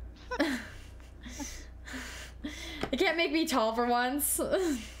 It can't make me tall for once.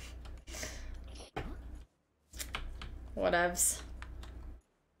 Whatevs.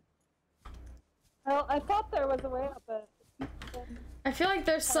 Well, I thought there was a way up, but... I feel like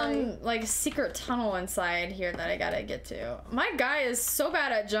there's some, like, secret tunnel inside here that I gotta get to. My guy is so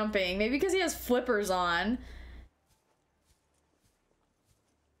bad at jumping. Maybe because he has flippers on.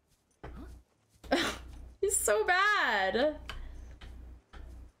 He's so bad.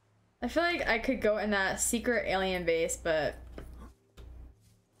 I feel like I could go in that secret alien base, but...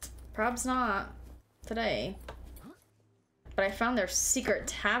 probs not today. But I found their secret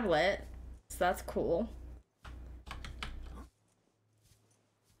tablet, so that's cool.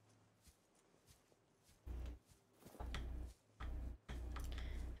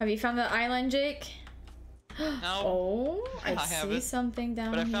 Have you found the island, Jake? No. Oh, I see haven't. something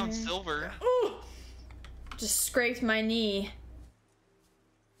down But I here. found silver. Ooh! Just scraped my knee.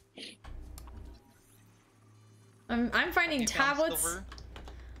 I'm finding You found tablets silver?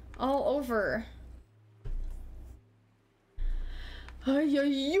 all over. Ay,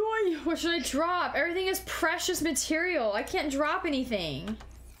 ay, ay. What should I drop? Everything is precious material. I can't drop anything.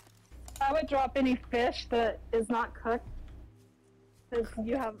 I would drop any fish that is not cooked. That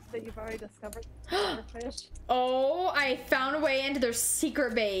you've already discovered the fish. Oh, I found a way into their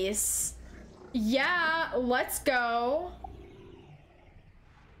secret base. Yeah, let's go.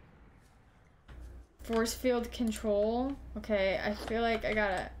 Force field control. Okay, I feel like I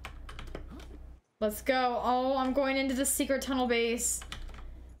got it. Let's go. Oh, I'm going into the secret tunnel base.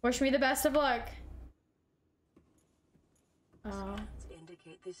 Wish me the best of luck. Oh.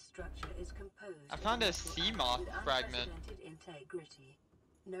 Indicate this structure is composed. I found a of sea nickel moth with fragment. unprecedented integrity.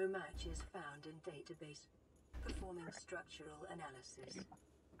 No match is found in database. Performing structural analysis.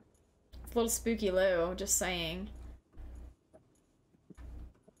 It's a little spooky, Lou. Just saying.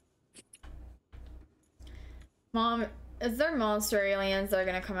 Mom, is there monster aliens that are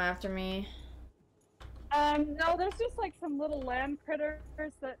gonna come after me? No, there's just like some little land critters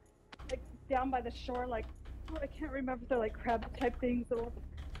that, like, down by the shore, like, oh, I can't remember if they're like crab type things that will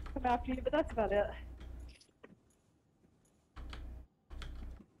come after you, but that's about it.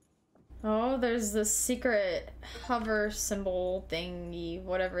 Oh, there's the secret hover symbol thingy,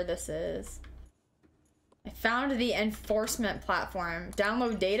 whatever this is. I found the enforcement platform.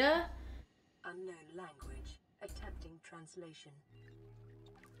 Download data? Unknown language. Attempting translation.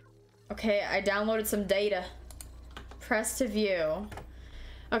 Okay, I downloaded some data. Press to view.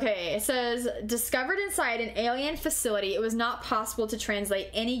 Okay, it says, discovered inside an alien facility, it was not possible to translate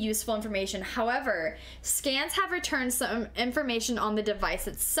any useful information. However, scans have returned some information on the device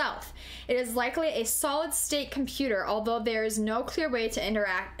itself. It is likely a solid-state computer, although there is no clear way to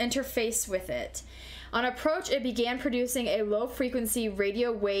interface with it. On approach, it began producing a low-frequency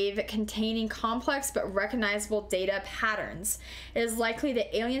radio wave containing complex but recognizable data patterns. It is likely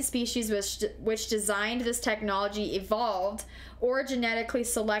the alien species which designed this technology evolved or genetically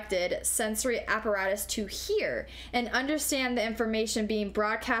selected sensory apparatus to hear and understand the information being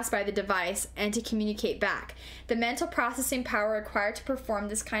broadcast by the device and to communicate back. The mental processing power required to perform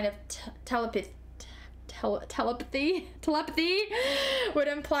this kind of telepathy would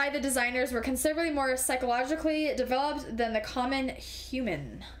imply the designers were considerably more psychologically developed than the common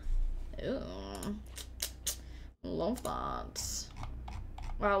human. Ew. Love that.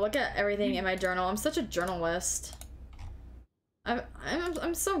 Wow, look at everything in my journal. I'm such a journalist.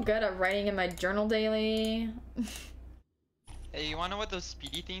 I'm so good at writing in my journal daily. Hey, you wanna know what those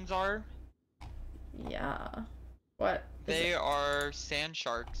speedy themes are? Yeah. What? They are sand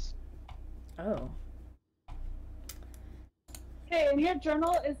sharks. Oh. Okay, in your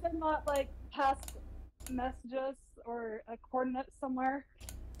journal, is there not like past messages or a coordinate somewhere?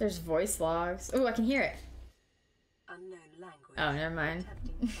 There's voice logs. Ooh, I can hear it. Unknown language. Oh, never mind.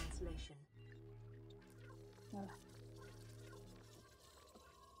 Attempting translation.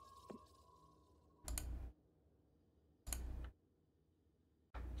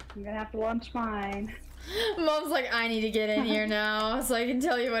 I'm gonna have to launch mine. Mom's like, I need to get in here now so I can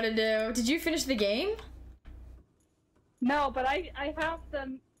tell you what to do. Did you finish the game? No, but I have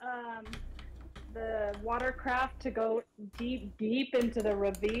them the watercraft to go deep into the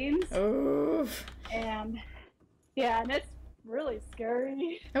ravines. Oof. And yeah, and it's really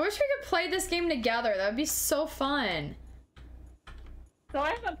scary. I wish we could play this game together. That would be so fun. So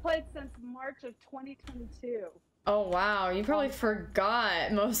I haven't played since March of 2022. Oh wow, you probably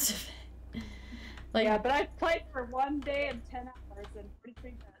forgot most of it. Like, yeah, but I played for 1 day and 10 hours and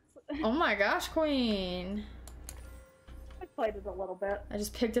 43 minutes. oh my gosh, Queen. I played it a little bit. I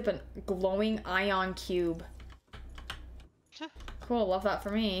just picked up a glowing ion cube. Cool, love that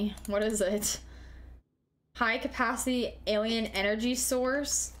for me. What is it? High capacity alien energy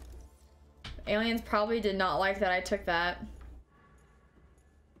source. Aliens probably did not like that I took that.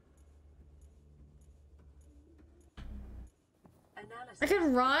 I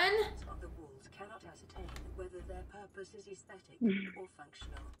can run? Of the walls cannot ascertain whether their purpose is aesthetic or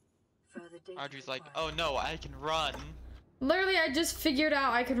functional. Further data Audrey's like, required. oh no, I can run. Literally, I just figured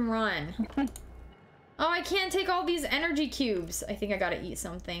out I can run. Oh, I can't take all these energy cubes. I think I gotta eat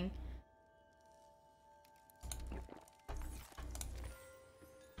something.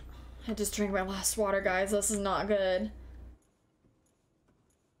 I just drank my last water, guys. This is not good.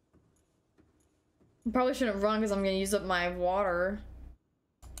 I probably shouldn't run because I'm gonna use up my water.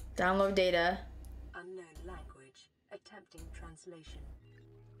 Download data. Unknown language. Attempting translation.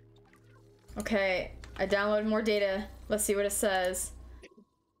 Okay, I downloaded more data. Let's see what it says.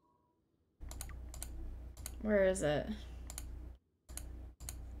 Where is it?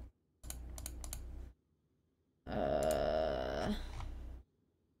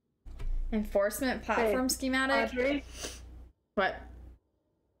 Enforcement platform schematic. Audrey, What?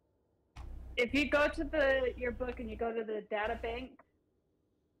 if you go to your book and you go to the data bank,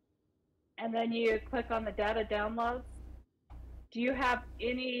 and then you click on the data downloads, do you have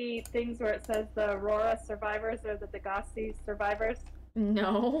any things where it says the Aurora survivors or the Degassi survivors?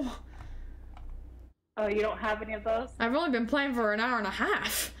 No. Oh, you don't have any of those? I've only been playing for an hour and a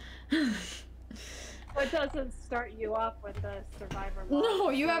half. It doesn't start you off with the survivor log. No,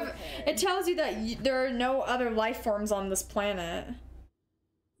 you have. Okay. It tells you that there are no other life forms on this planet.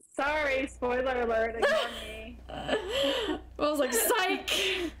 Sorry, spoiler alert, ignore me. I was like, psych!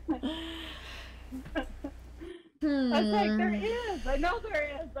 I was like, there is. I know there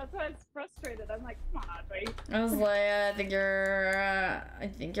is. That's why I was frustrated. I'm like, come on, Audrey. I was like, I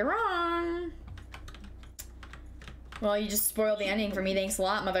think you're wrong. Well, you just spoiled the ending for me. Thanks a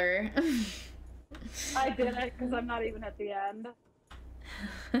lot, mother. I did it because I'm not even at the end.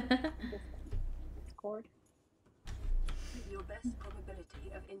 Discord. Your best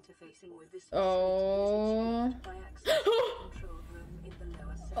probability of interfacing with this Oh. by access control room in the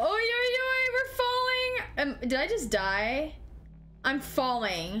lower section. Oh, we're falling. Did I just die? I'm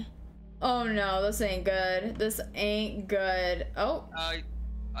falling. Oh no, this ain't good. This ain't good. Oh, I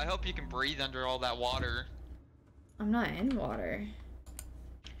hope you can breathe under all that water. I'm not in water.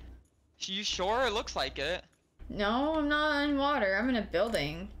 You sure? It looks like it. No, I'm not in water. I'm in a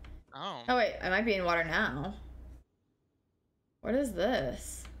building. Oh. Oh wait, I might be in water now. What is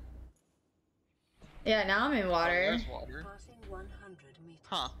this? Yeah, now I'm in water. There's water. Passing 100 meters.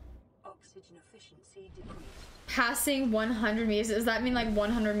 Huh. Oxygen efficiency decreased. Passing 100 meters. Does that mean like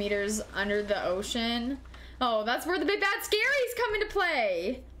 100 meters under the ocean? Oh, that's where the big bad scaries come into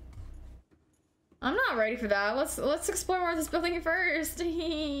play. I'm not ready for that. Let's explore more of this building first.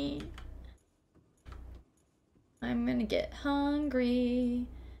 I'm gonna get hungry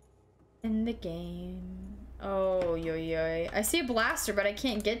in the game. Oh, yo yo. I see a blaster, but I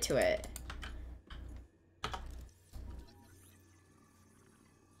can't get to it.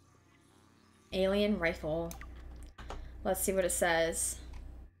 Alien rifle. Let's see what it says.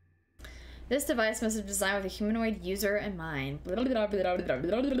 This device must have been designed with a humanoid user in mind.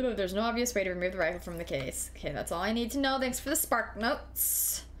 There's no obvious way to remove the rifle from the case. Okay, that's all I need to know. Thanks for the spark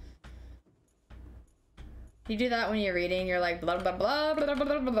notes. You do that when you're reading, you're like blah blah blah blah blah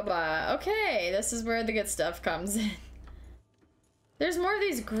blah blah blah. Okay, this is where the good stuff comes in. There's more of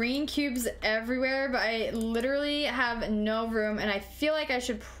these green cubes everywhere, but I literally have no room, and I feel like I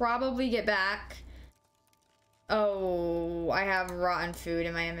should probably get back. Oh, I have rotten food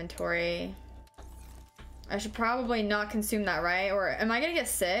in my inventory. I should probably not consume that, right? Or am I gonna get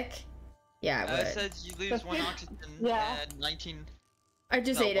sick? Yeah, I would. It says you lose 1 oxygen Yeah. and 19. I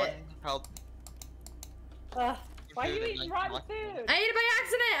just ate it. Health. Why are you Food eating and rotten 19 food? I ate it by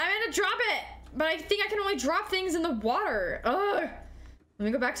accident. I meant to drop it, but I think I can only drop things in the water. Ugh. Let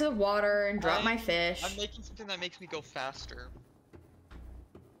me go back to the water and drop my fish. I'm making something that makes me go faster.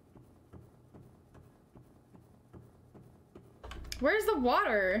 Where's the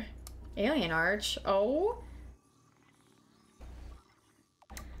water? Alien Arch. Oh.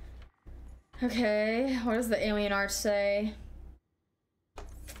 Okay, what does the alien art say?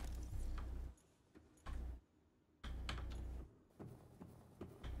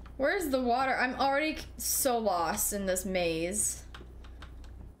 Where's the water? I'm already so lost in this maze.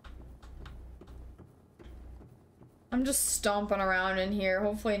 I'm just stomping around in here.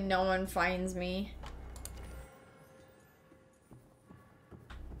 Hopefully no one finds me.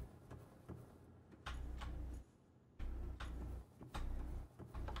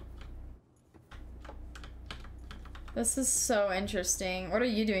 This is so interesting. What are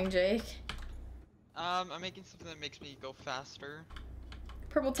you doing, Jake? I'm making something that makes me go faster.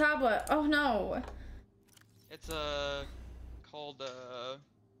 Purple tablet. Oh no. It's called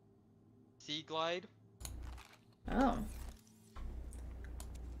Sea Glide. Oh.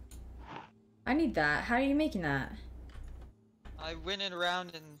 I need that. How are you making that? I went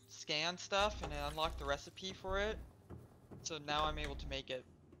around and scanned stuff and I unlocked the recipe for it. So now I'm able to make it.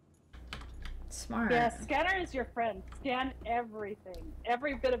 Smart. Yeah, scanner is your friend. Scan everything.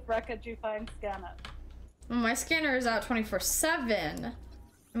 Every bit of wreckage you find, scan it. Well, my scanner is out 24/7.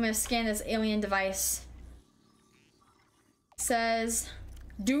 I'm gonna scan this alien device. It says,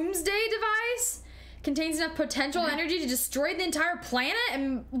 Doomsday device contains enough potential energy to destroy the entire planet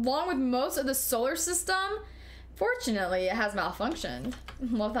and along with most of the solar system. Fortunately, it has malfunctioned.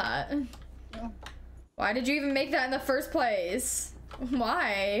 Love that. Yeah. Why did you even make that in the first place?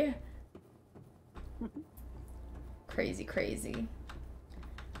 Why? Crazy, crazy.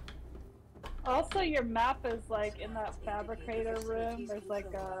 Also, your map is like in that fabricator room. There's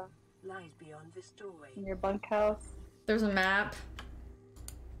like a lies beyond this doorway. in your bunkhouse. There's a map.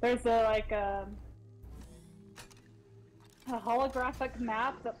 There's a holographic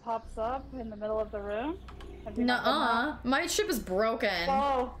map that pops up in the middle of the room. Have you not done Nuh-uh. My ship is broken. that?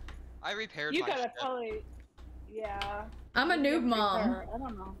 Oh, I repaired you my gotta ship. probably, yeah. I'm a You noob can mom. repair- I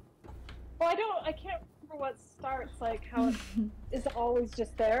don't know. Well, I can't remember what starts, like how it is it always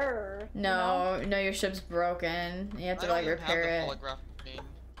just there or, No, no, your ship's broken. You have to I don't like even repair have it. the holographic thing.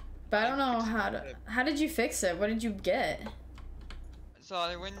 But I don't know fixed how the to. ship. How did you fix it? What did you get? So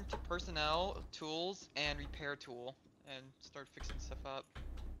I went into personnel, tools, and repair tool, and started fixing stuff up.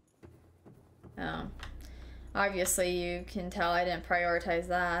 Oh, obviously you can tell I didn't prioritize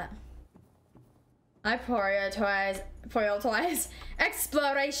that. I prioritize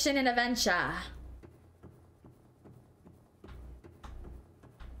exploration and adventure.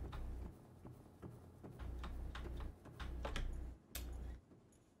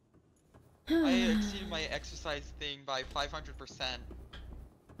 I exceeded my exercise thing by 500%.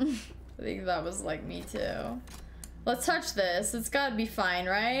 I think that was like me too. Let's touch this. It's gotta be fine,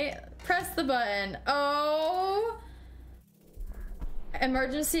 right? Press the button. Oh!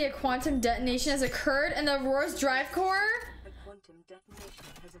 Emergency, a quantum detonation has occurred in the Aurora's drive core? A quantum detonation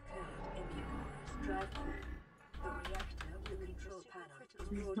has occurred in the Aurora's drive core. The reactor with control panel is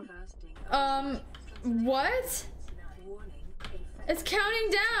broadcasting. What? Warning, It's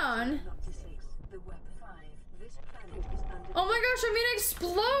counting down. not to 6. The Web 5. This planet is under Oh my gosh, I'm gonna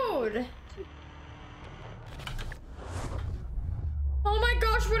explode! Oh my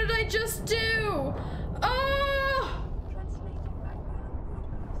gosh, what did I just do? Oh! translating background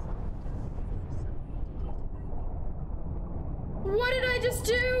broadcast. What did I just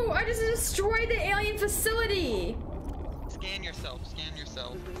do? I just destroyed the alien facility. Scan yourself, scan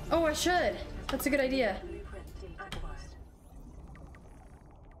yourself. Oh, I should. That's a good idea. Blueprint data acquired.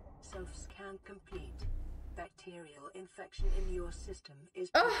 Self-scan complete. Bacterial infection in your system is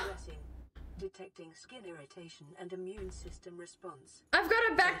progressing. Detecting skin irritation and immune system response. I've got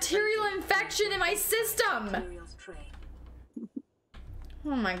a bacterial infection in my system. Materials tray.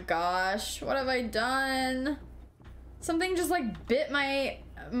 Oh my gosh, what have I done? Something just like bit my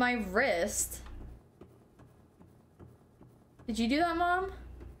wrist. Did you do that, Mom?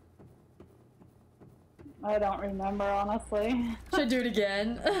 I don't remember, honestly. Should I do it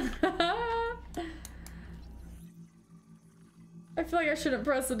again? I feel like I shouldn't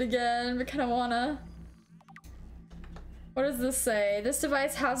press it again, but kind of wanna. What does this say? This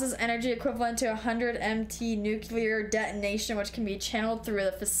device houses energy equivalent to 100 MT nuclear detonation, which can be channeled through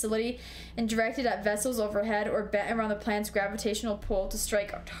the facility and directed at vessels overhead or bent around the planet's gravitational pull to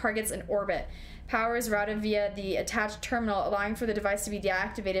strike targets in orbit. Power is routed via the attached terminal, allowing for the device to be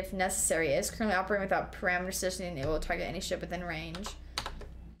deactivated if necessary. It is currently operating without parameter setting and able to target any ship within range.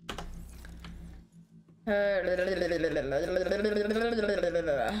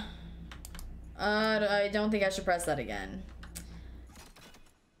 I don't think I should press that again.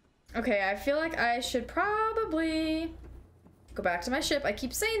 Okay, I feel like I should probably go back to my ship. I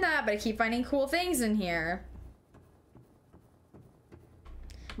keep saying that, but I keep finding cool things in here.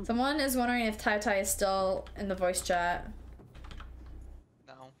 Someone is wondering if Tai Tai is still in the voice chat.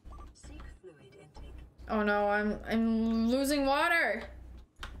 No. Seek fluid intake. Oh no, I'm losing water.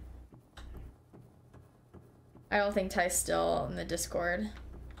 I don't think Ty's still in the Discord.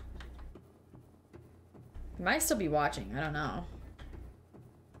 He might still be watching, I don't know.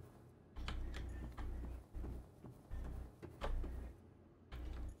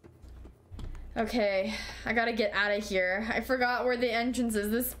 Okay, I gotta get out of here. I forgot where the entrance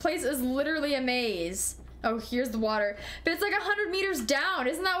is. This place is literally a maze. Oh, here's the water. But it's like 100 meters down.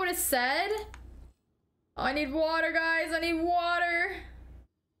 Isn't that what it said? Oh, I need water, guys. I need water.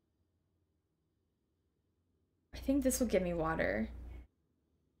 I think this will give me water.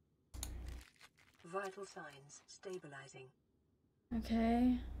 Vital signs stabilizing.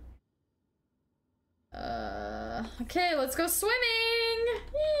 Okay. Okay, let's go swimming.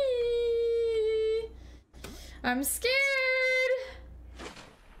 Whee! I'm scared.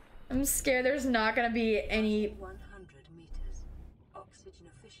 I'm scared there's not gonna be any. 100 meters. Oxygen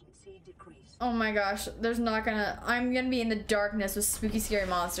efficiency decreased. Oh my gosh, there's not gonna. I'm gonna be in the darkness with spooky, scary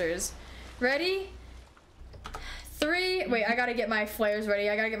monsters. Ready? 3. Wait, I gotta get my flares ready.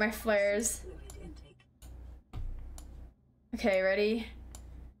 I gotta get my flares. Fluid intake. Okay, ready?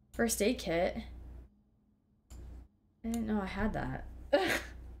 First aid kit. I didn't know I had that.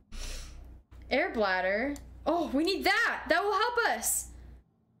 Air bladder. Oh, we need that! That will help us!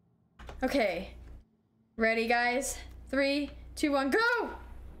 Okay. Ready, guys? 3, 2, 1, go!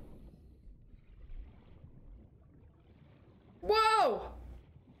 Whoa!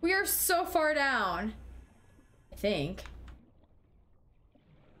 We are so far down. I think.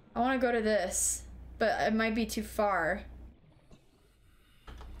 I want to go to this, but it might be too far.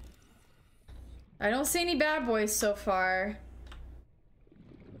 I don't see any bad boys so far.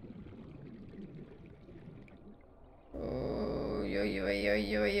 Oh, yo, yo, yo,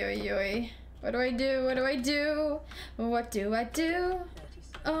 yo, yo, yo. What do I do? What do I do? What do I do?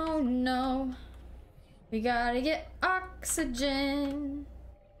 Oh no. We gotta get oxygen.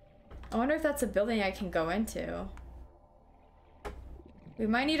 I wonder if that's a building I can go into. We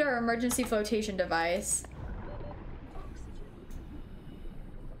might need our emergency flotation device.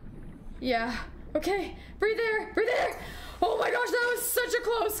 Yeah. Okay. Breathe there. Breathe there. Oh my gosh, that was such a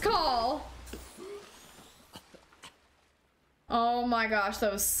close call. Oh my gosh,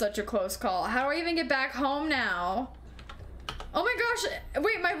 that was such a close call. How do I even get back home now? Oh my gosh.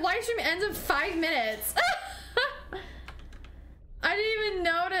 Wait, my live stream ends in 5 minutes. I didn't even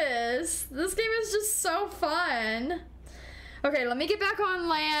notice. This game is just so fun. Okay, let me get back on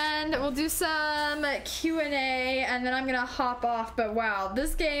land. We'll do some Q&A and then I'm gonna hop off. But wow,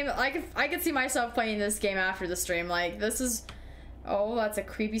 this game, I could see myself playing this game after the stream. Like, this is... Oh, that's a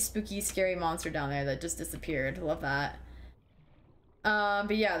creepy, spooky, scary monster down there that just disappeared. Love that.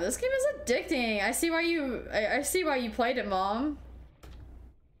 But yeah, this game is addicting. I see why you played it, Mom.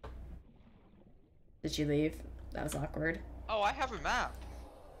 Did she leave? That was awkward. Oh, I have a map.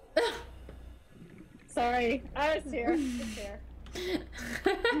 Sorry, I was here. Just here.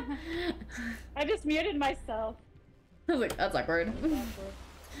 I just muted myself. I was like, that's awkward.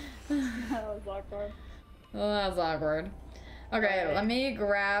 That was awkward. Oh, that's awkward. Okay, Right. let me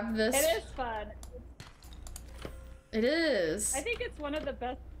grab this. It is fun. It is. I think it's one of the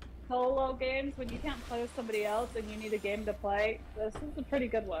best solo games when you can't play with somebody else and you need a game to play. This is a pretty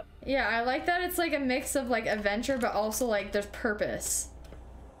good one. Yeah, I like that it's like a mix of like adventure, but also like there's purpose.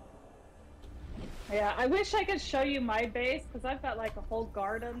 Yeah, I wish I could show you my base because I've got like a whole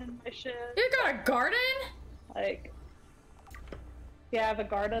garden in my shit. You got a garden? Like, yeah, I have a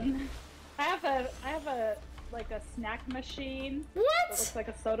garden. I have a like a snack machine. It looks What? like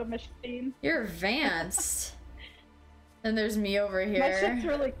a soda machine. You're advanced. And there's me over My here. shit's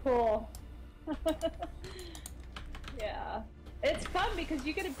really cool. Yeah. It's fun because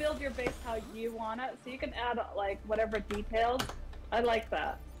you get to build your base how you want it, so you can add like whatever details. I like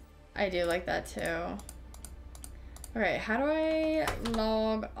that. I do like that too. Alright, how do I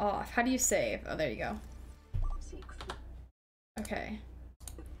log off? How do you save? Oh, there you go. Seek fluid. Okay.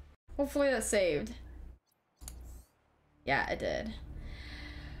 Hopefully that saved. Yeah, it did.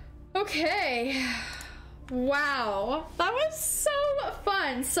 Okay. Wow. That was so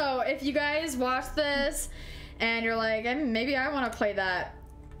fun. So if you guys watch this and you're like, maybe I want to play that.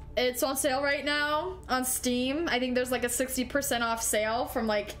 It's on sale right now on Steam. I think there's like a 60% off sale from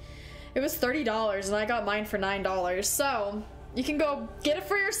like, it was $30 and I got mine for $9. So you can go get it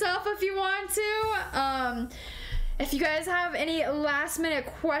for yourself if you want to. If you guys have any last minute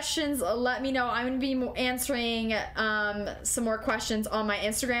questions, let me know. I'm going to be answering some more questions on my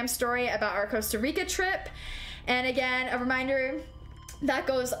Instagram story about our Costa Rica trip. And again, a reminder, that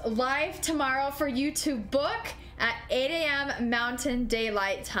goes live tomorrow for you to book at 8 a.m. Mountain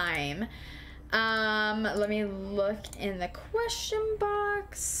Daylight Time. Let me look in the question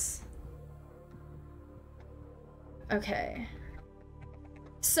box. Okay.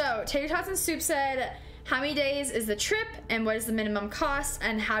 So, Tater Tots and Soup said, how many days is the trip and what is the minimum cost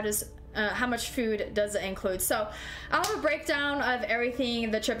and how much food does it include? So I'll have a breakdown of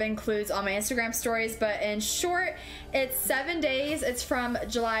everything the trip includes on my Instagram stories, but in short, it's 7 days. It's from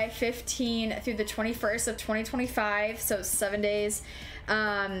July 15 through the 21st of 2025, so 7 days.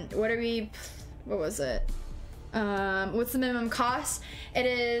 What was it? What's the minimum cost? It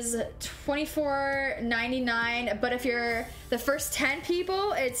is $24.99, but if you're the first 10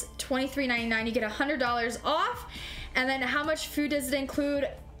 people, it's $23.99. You get $100 off. And then how much food does it include?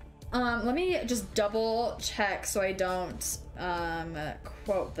 Let me just double check so I don't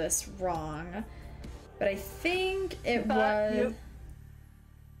quote this wrong. But I think it was...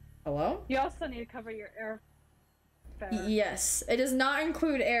 Hello? You also need to cover your airfare. Yes, it does not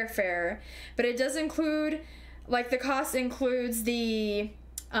include airfare, but it does include, like, the cost includes the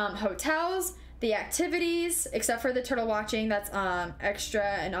hotels, the activities, except for the turtle watching, that's extra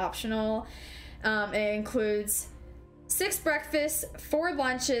and optional. It includes 6 breakfasts, 4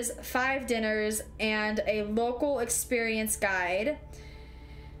 lunches, 5 dinners, and a local experience guide.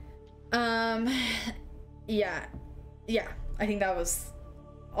 Yeah, I think that was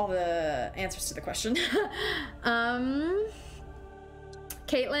all the answers to the question.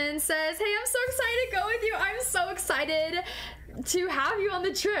 Caitlin says, hey, I'm so excited to go with you. I'm so excited to have you on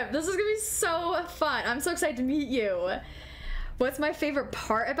the trip. This is gonna be so fun. I'm so excited to meet you. What's my favorite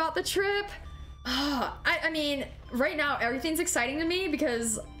part about the trip? I mean, right now everything's exciting to me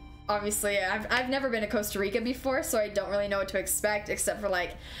because obviously I've never been to Costa Rica before, so I don't really know what to expect except for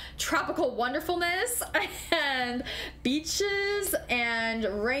like tropical wonderfulness and beaches and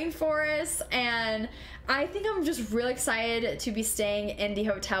rainforests, and I think I'm just really excited to be staying in the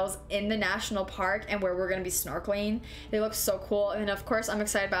hotels in the national park and where we're gonna be snorkeling. They look so cool, and of course I'm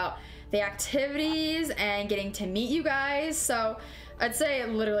excited about the activities and getting to meet you guys. So I'd say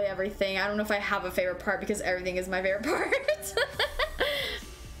literally everything. I don't know if I have a favorite part because everything is my favorite part.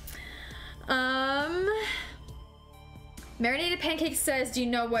 Marinated Pancake says, do you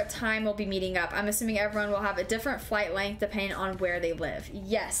know what time we'll be meeting up? I'm assuming everyone will have a different flight length depending on where they live.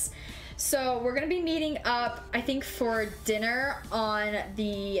 Yes. So we're gonna be meeting up, I think, for dinner on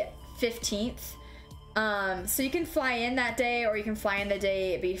the 15th. So you can fly in that day or you can fly in the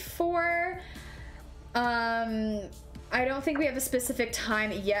day before. I don't think we have a specific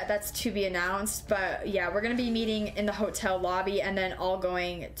time yet. That's to be announced. But yeah, we're gonna be meeting in the hotel lobby and then all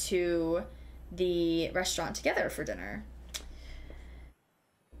going to the restaurant together for dinner.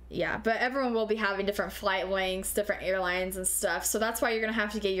 Yeah, but everyone will be having different flight lengths, different airlines and stuff. So that's why you're gonna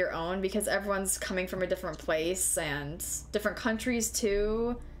have to get your own because everyone's coming from a different place and different countries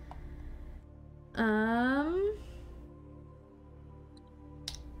too.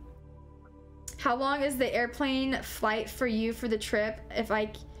 How long is the airplane flight for you for the trip? If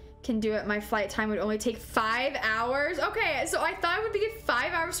I can do it, my flight time would only take 5 hours. Okay, so I thought it would be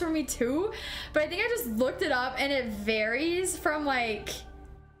 5 hours for me too, but I think I just looked it up and it varies from like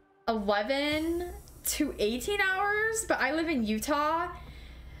 11 to 18 hours, but I live in Utah.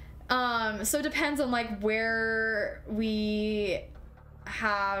 So it depends on like where we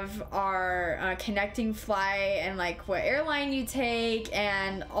have our connecting flight and like what airline you take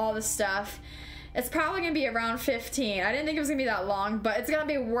and all the stuff. It's probably gonna be around 15. I didn't think it was gonna be that long, but it's gonna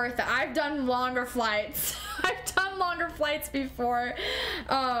be worth it. I've done longer flights. I've done longer flights before.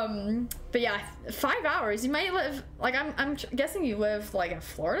 But yeah, 5 hours. You might live, like I'm guessing you live like in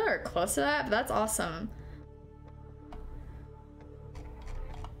Florida or close to that, but that's awesome.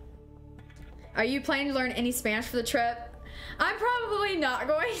 Are you planning to learn any Spanish for the trip? I'm probably not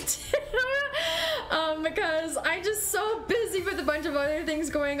going to because I'm just so busy with a bunch of other things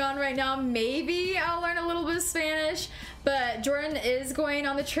going on right now. Maybe I'll learn a little bit of Spanish, but Jordan is going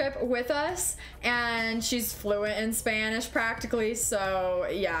on the trip with us and she's fluent in Spanish practically. So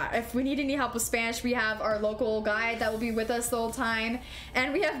yeah, if we need any help with Spanish, we have our local guide that will be with us the whole time,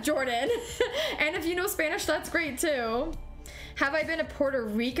 and we have Jordan. And if you know Spanish, that's great too. Have I been to Puerto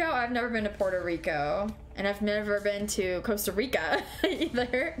Rico? I've never been to Puerto Rico. And I've never been to Costa Rica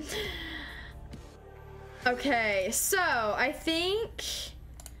either. Okay, so I think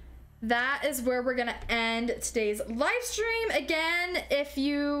that is where we're gonna end today's live stream. Again, if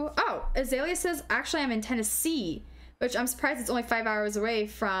you... Oh, Azalea says, actually I'm in Tennessee, which I'm surprised it's only 5 hours away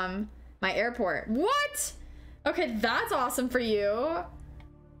from my airport. What? Okay, that's awesome for you.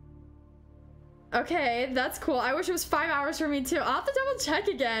 Okay, that's cool. I wish it was 5 hours for me too. I'll have to double check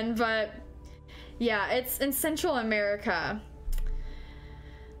again, but yeah, it's in Central America.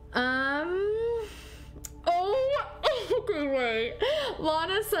 Okay, wait.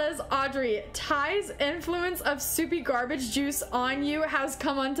 Lana says, Audrey, Ty's influence of soupy garbage juice on you has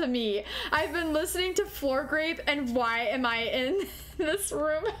come onto me. I've been listening to Floor Grape and Why Am I in This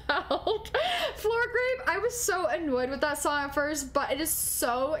Room? Help. Floor Grape, I was so annoyed with that song at first, but it is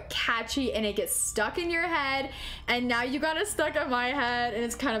so catchy and it gets stuck in your head, and now you got it stuck in my head, and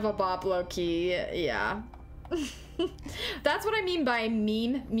it's kind of a bop low-key. Yeah. That's what I mean by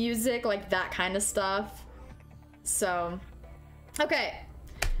meme music, like that kind of stuff. So, okay.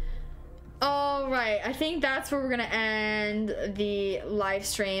 All right, I think that's where we're gonna end the live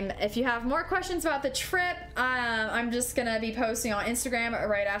stream. If you have more questions about the trip, I'm just gonna be posting on Instagram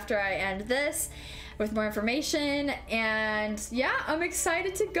right after I end this with more information. And yeah, I'm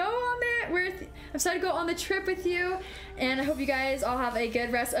excited to go on it. I'm excited to go on the trip with you, and I hope you guys all have a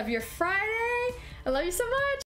good rest of your Friday. I love you so much.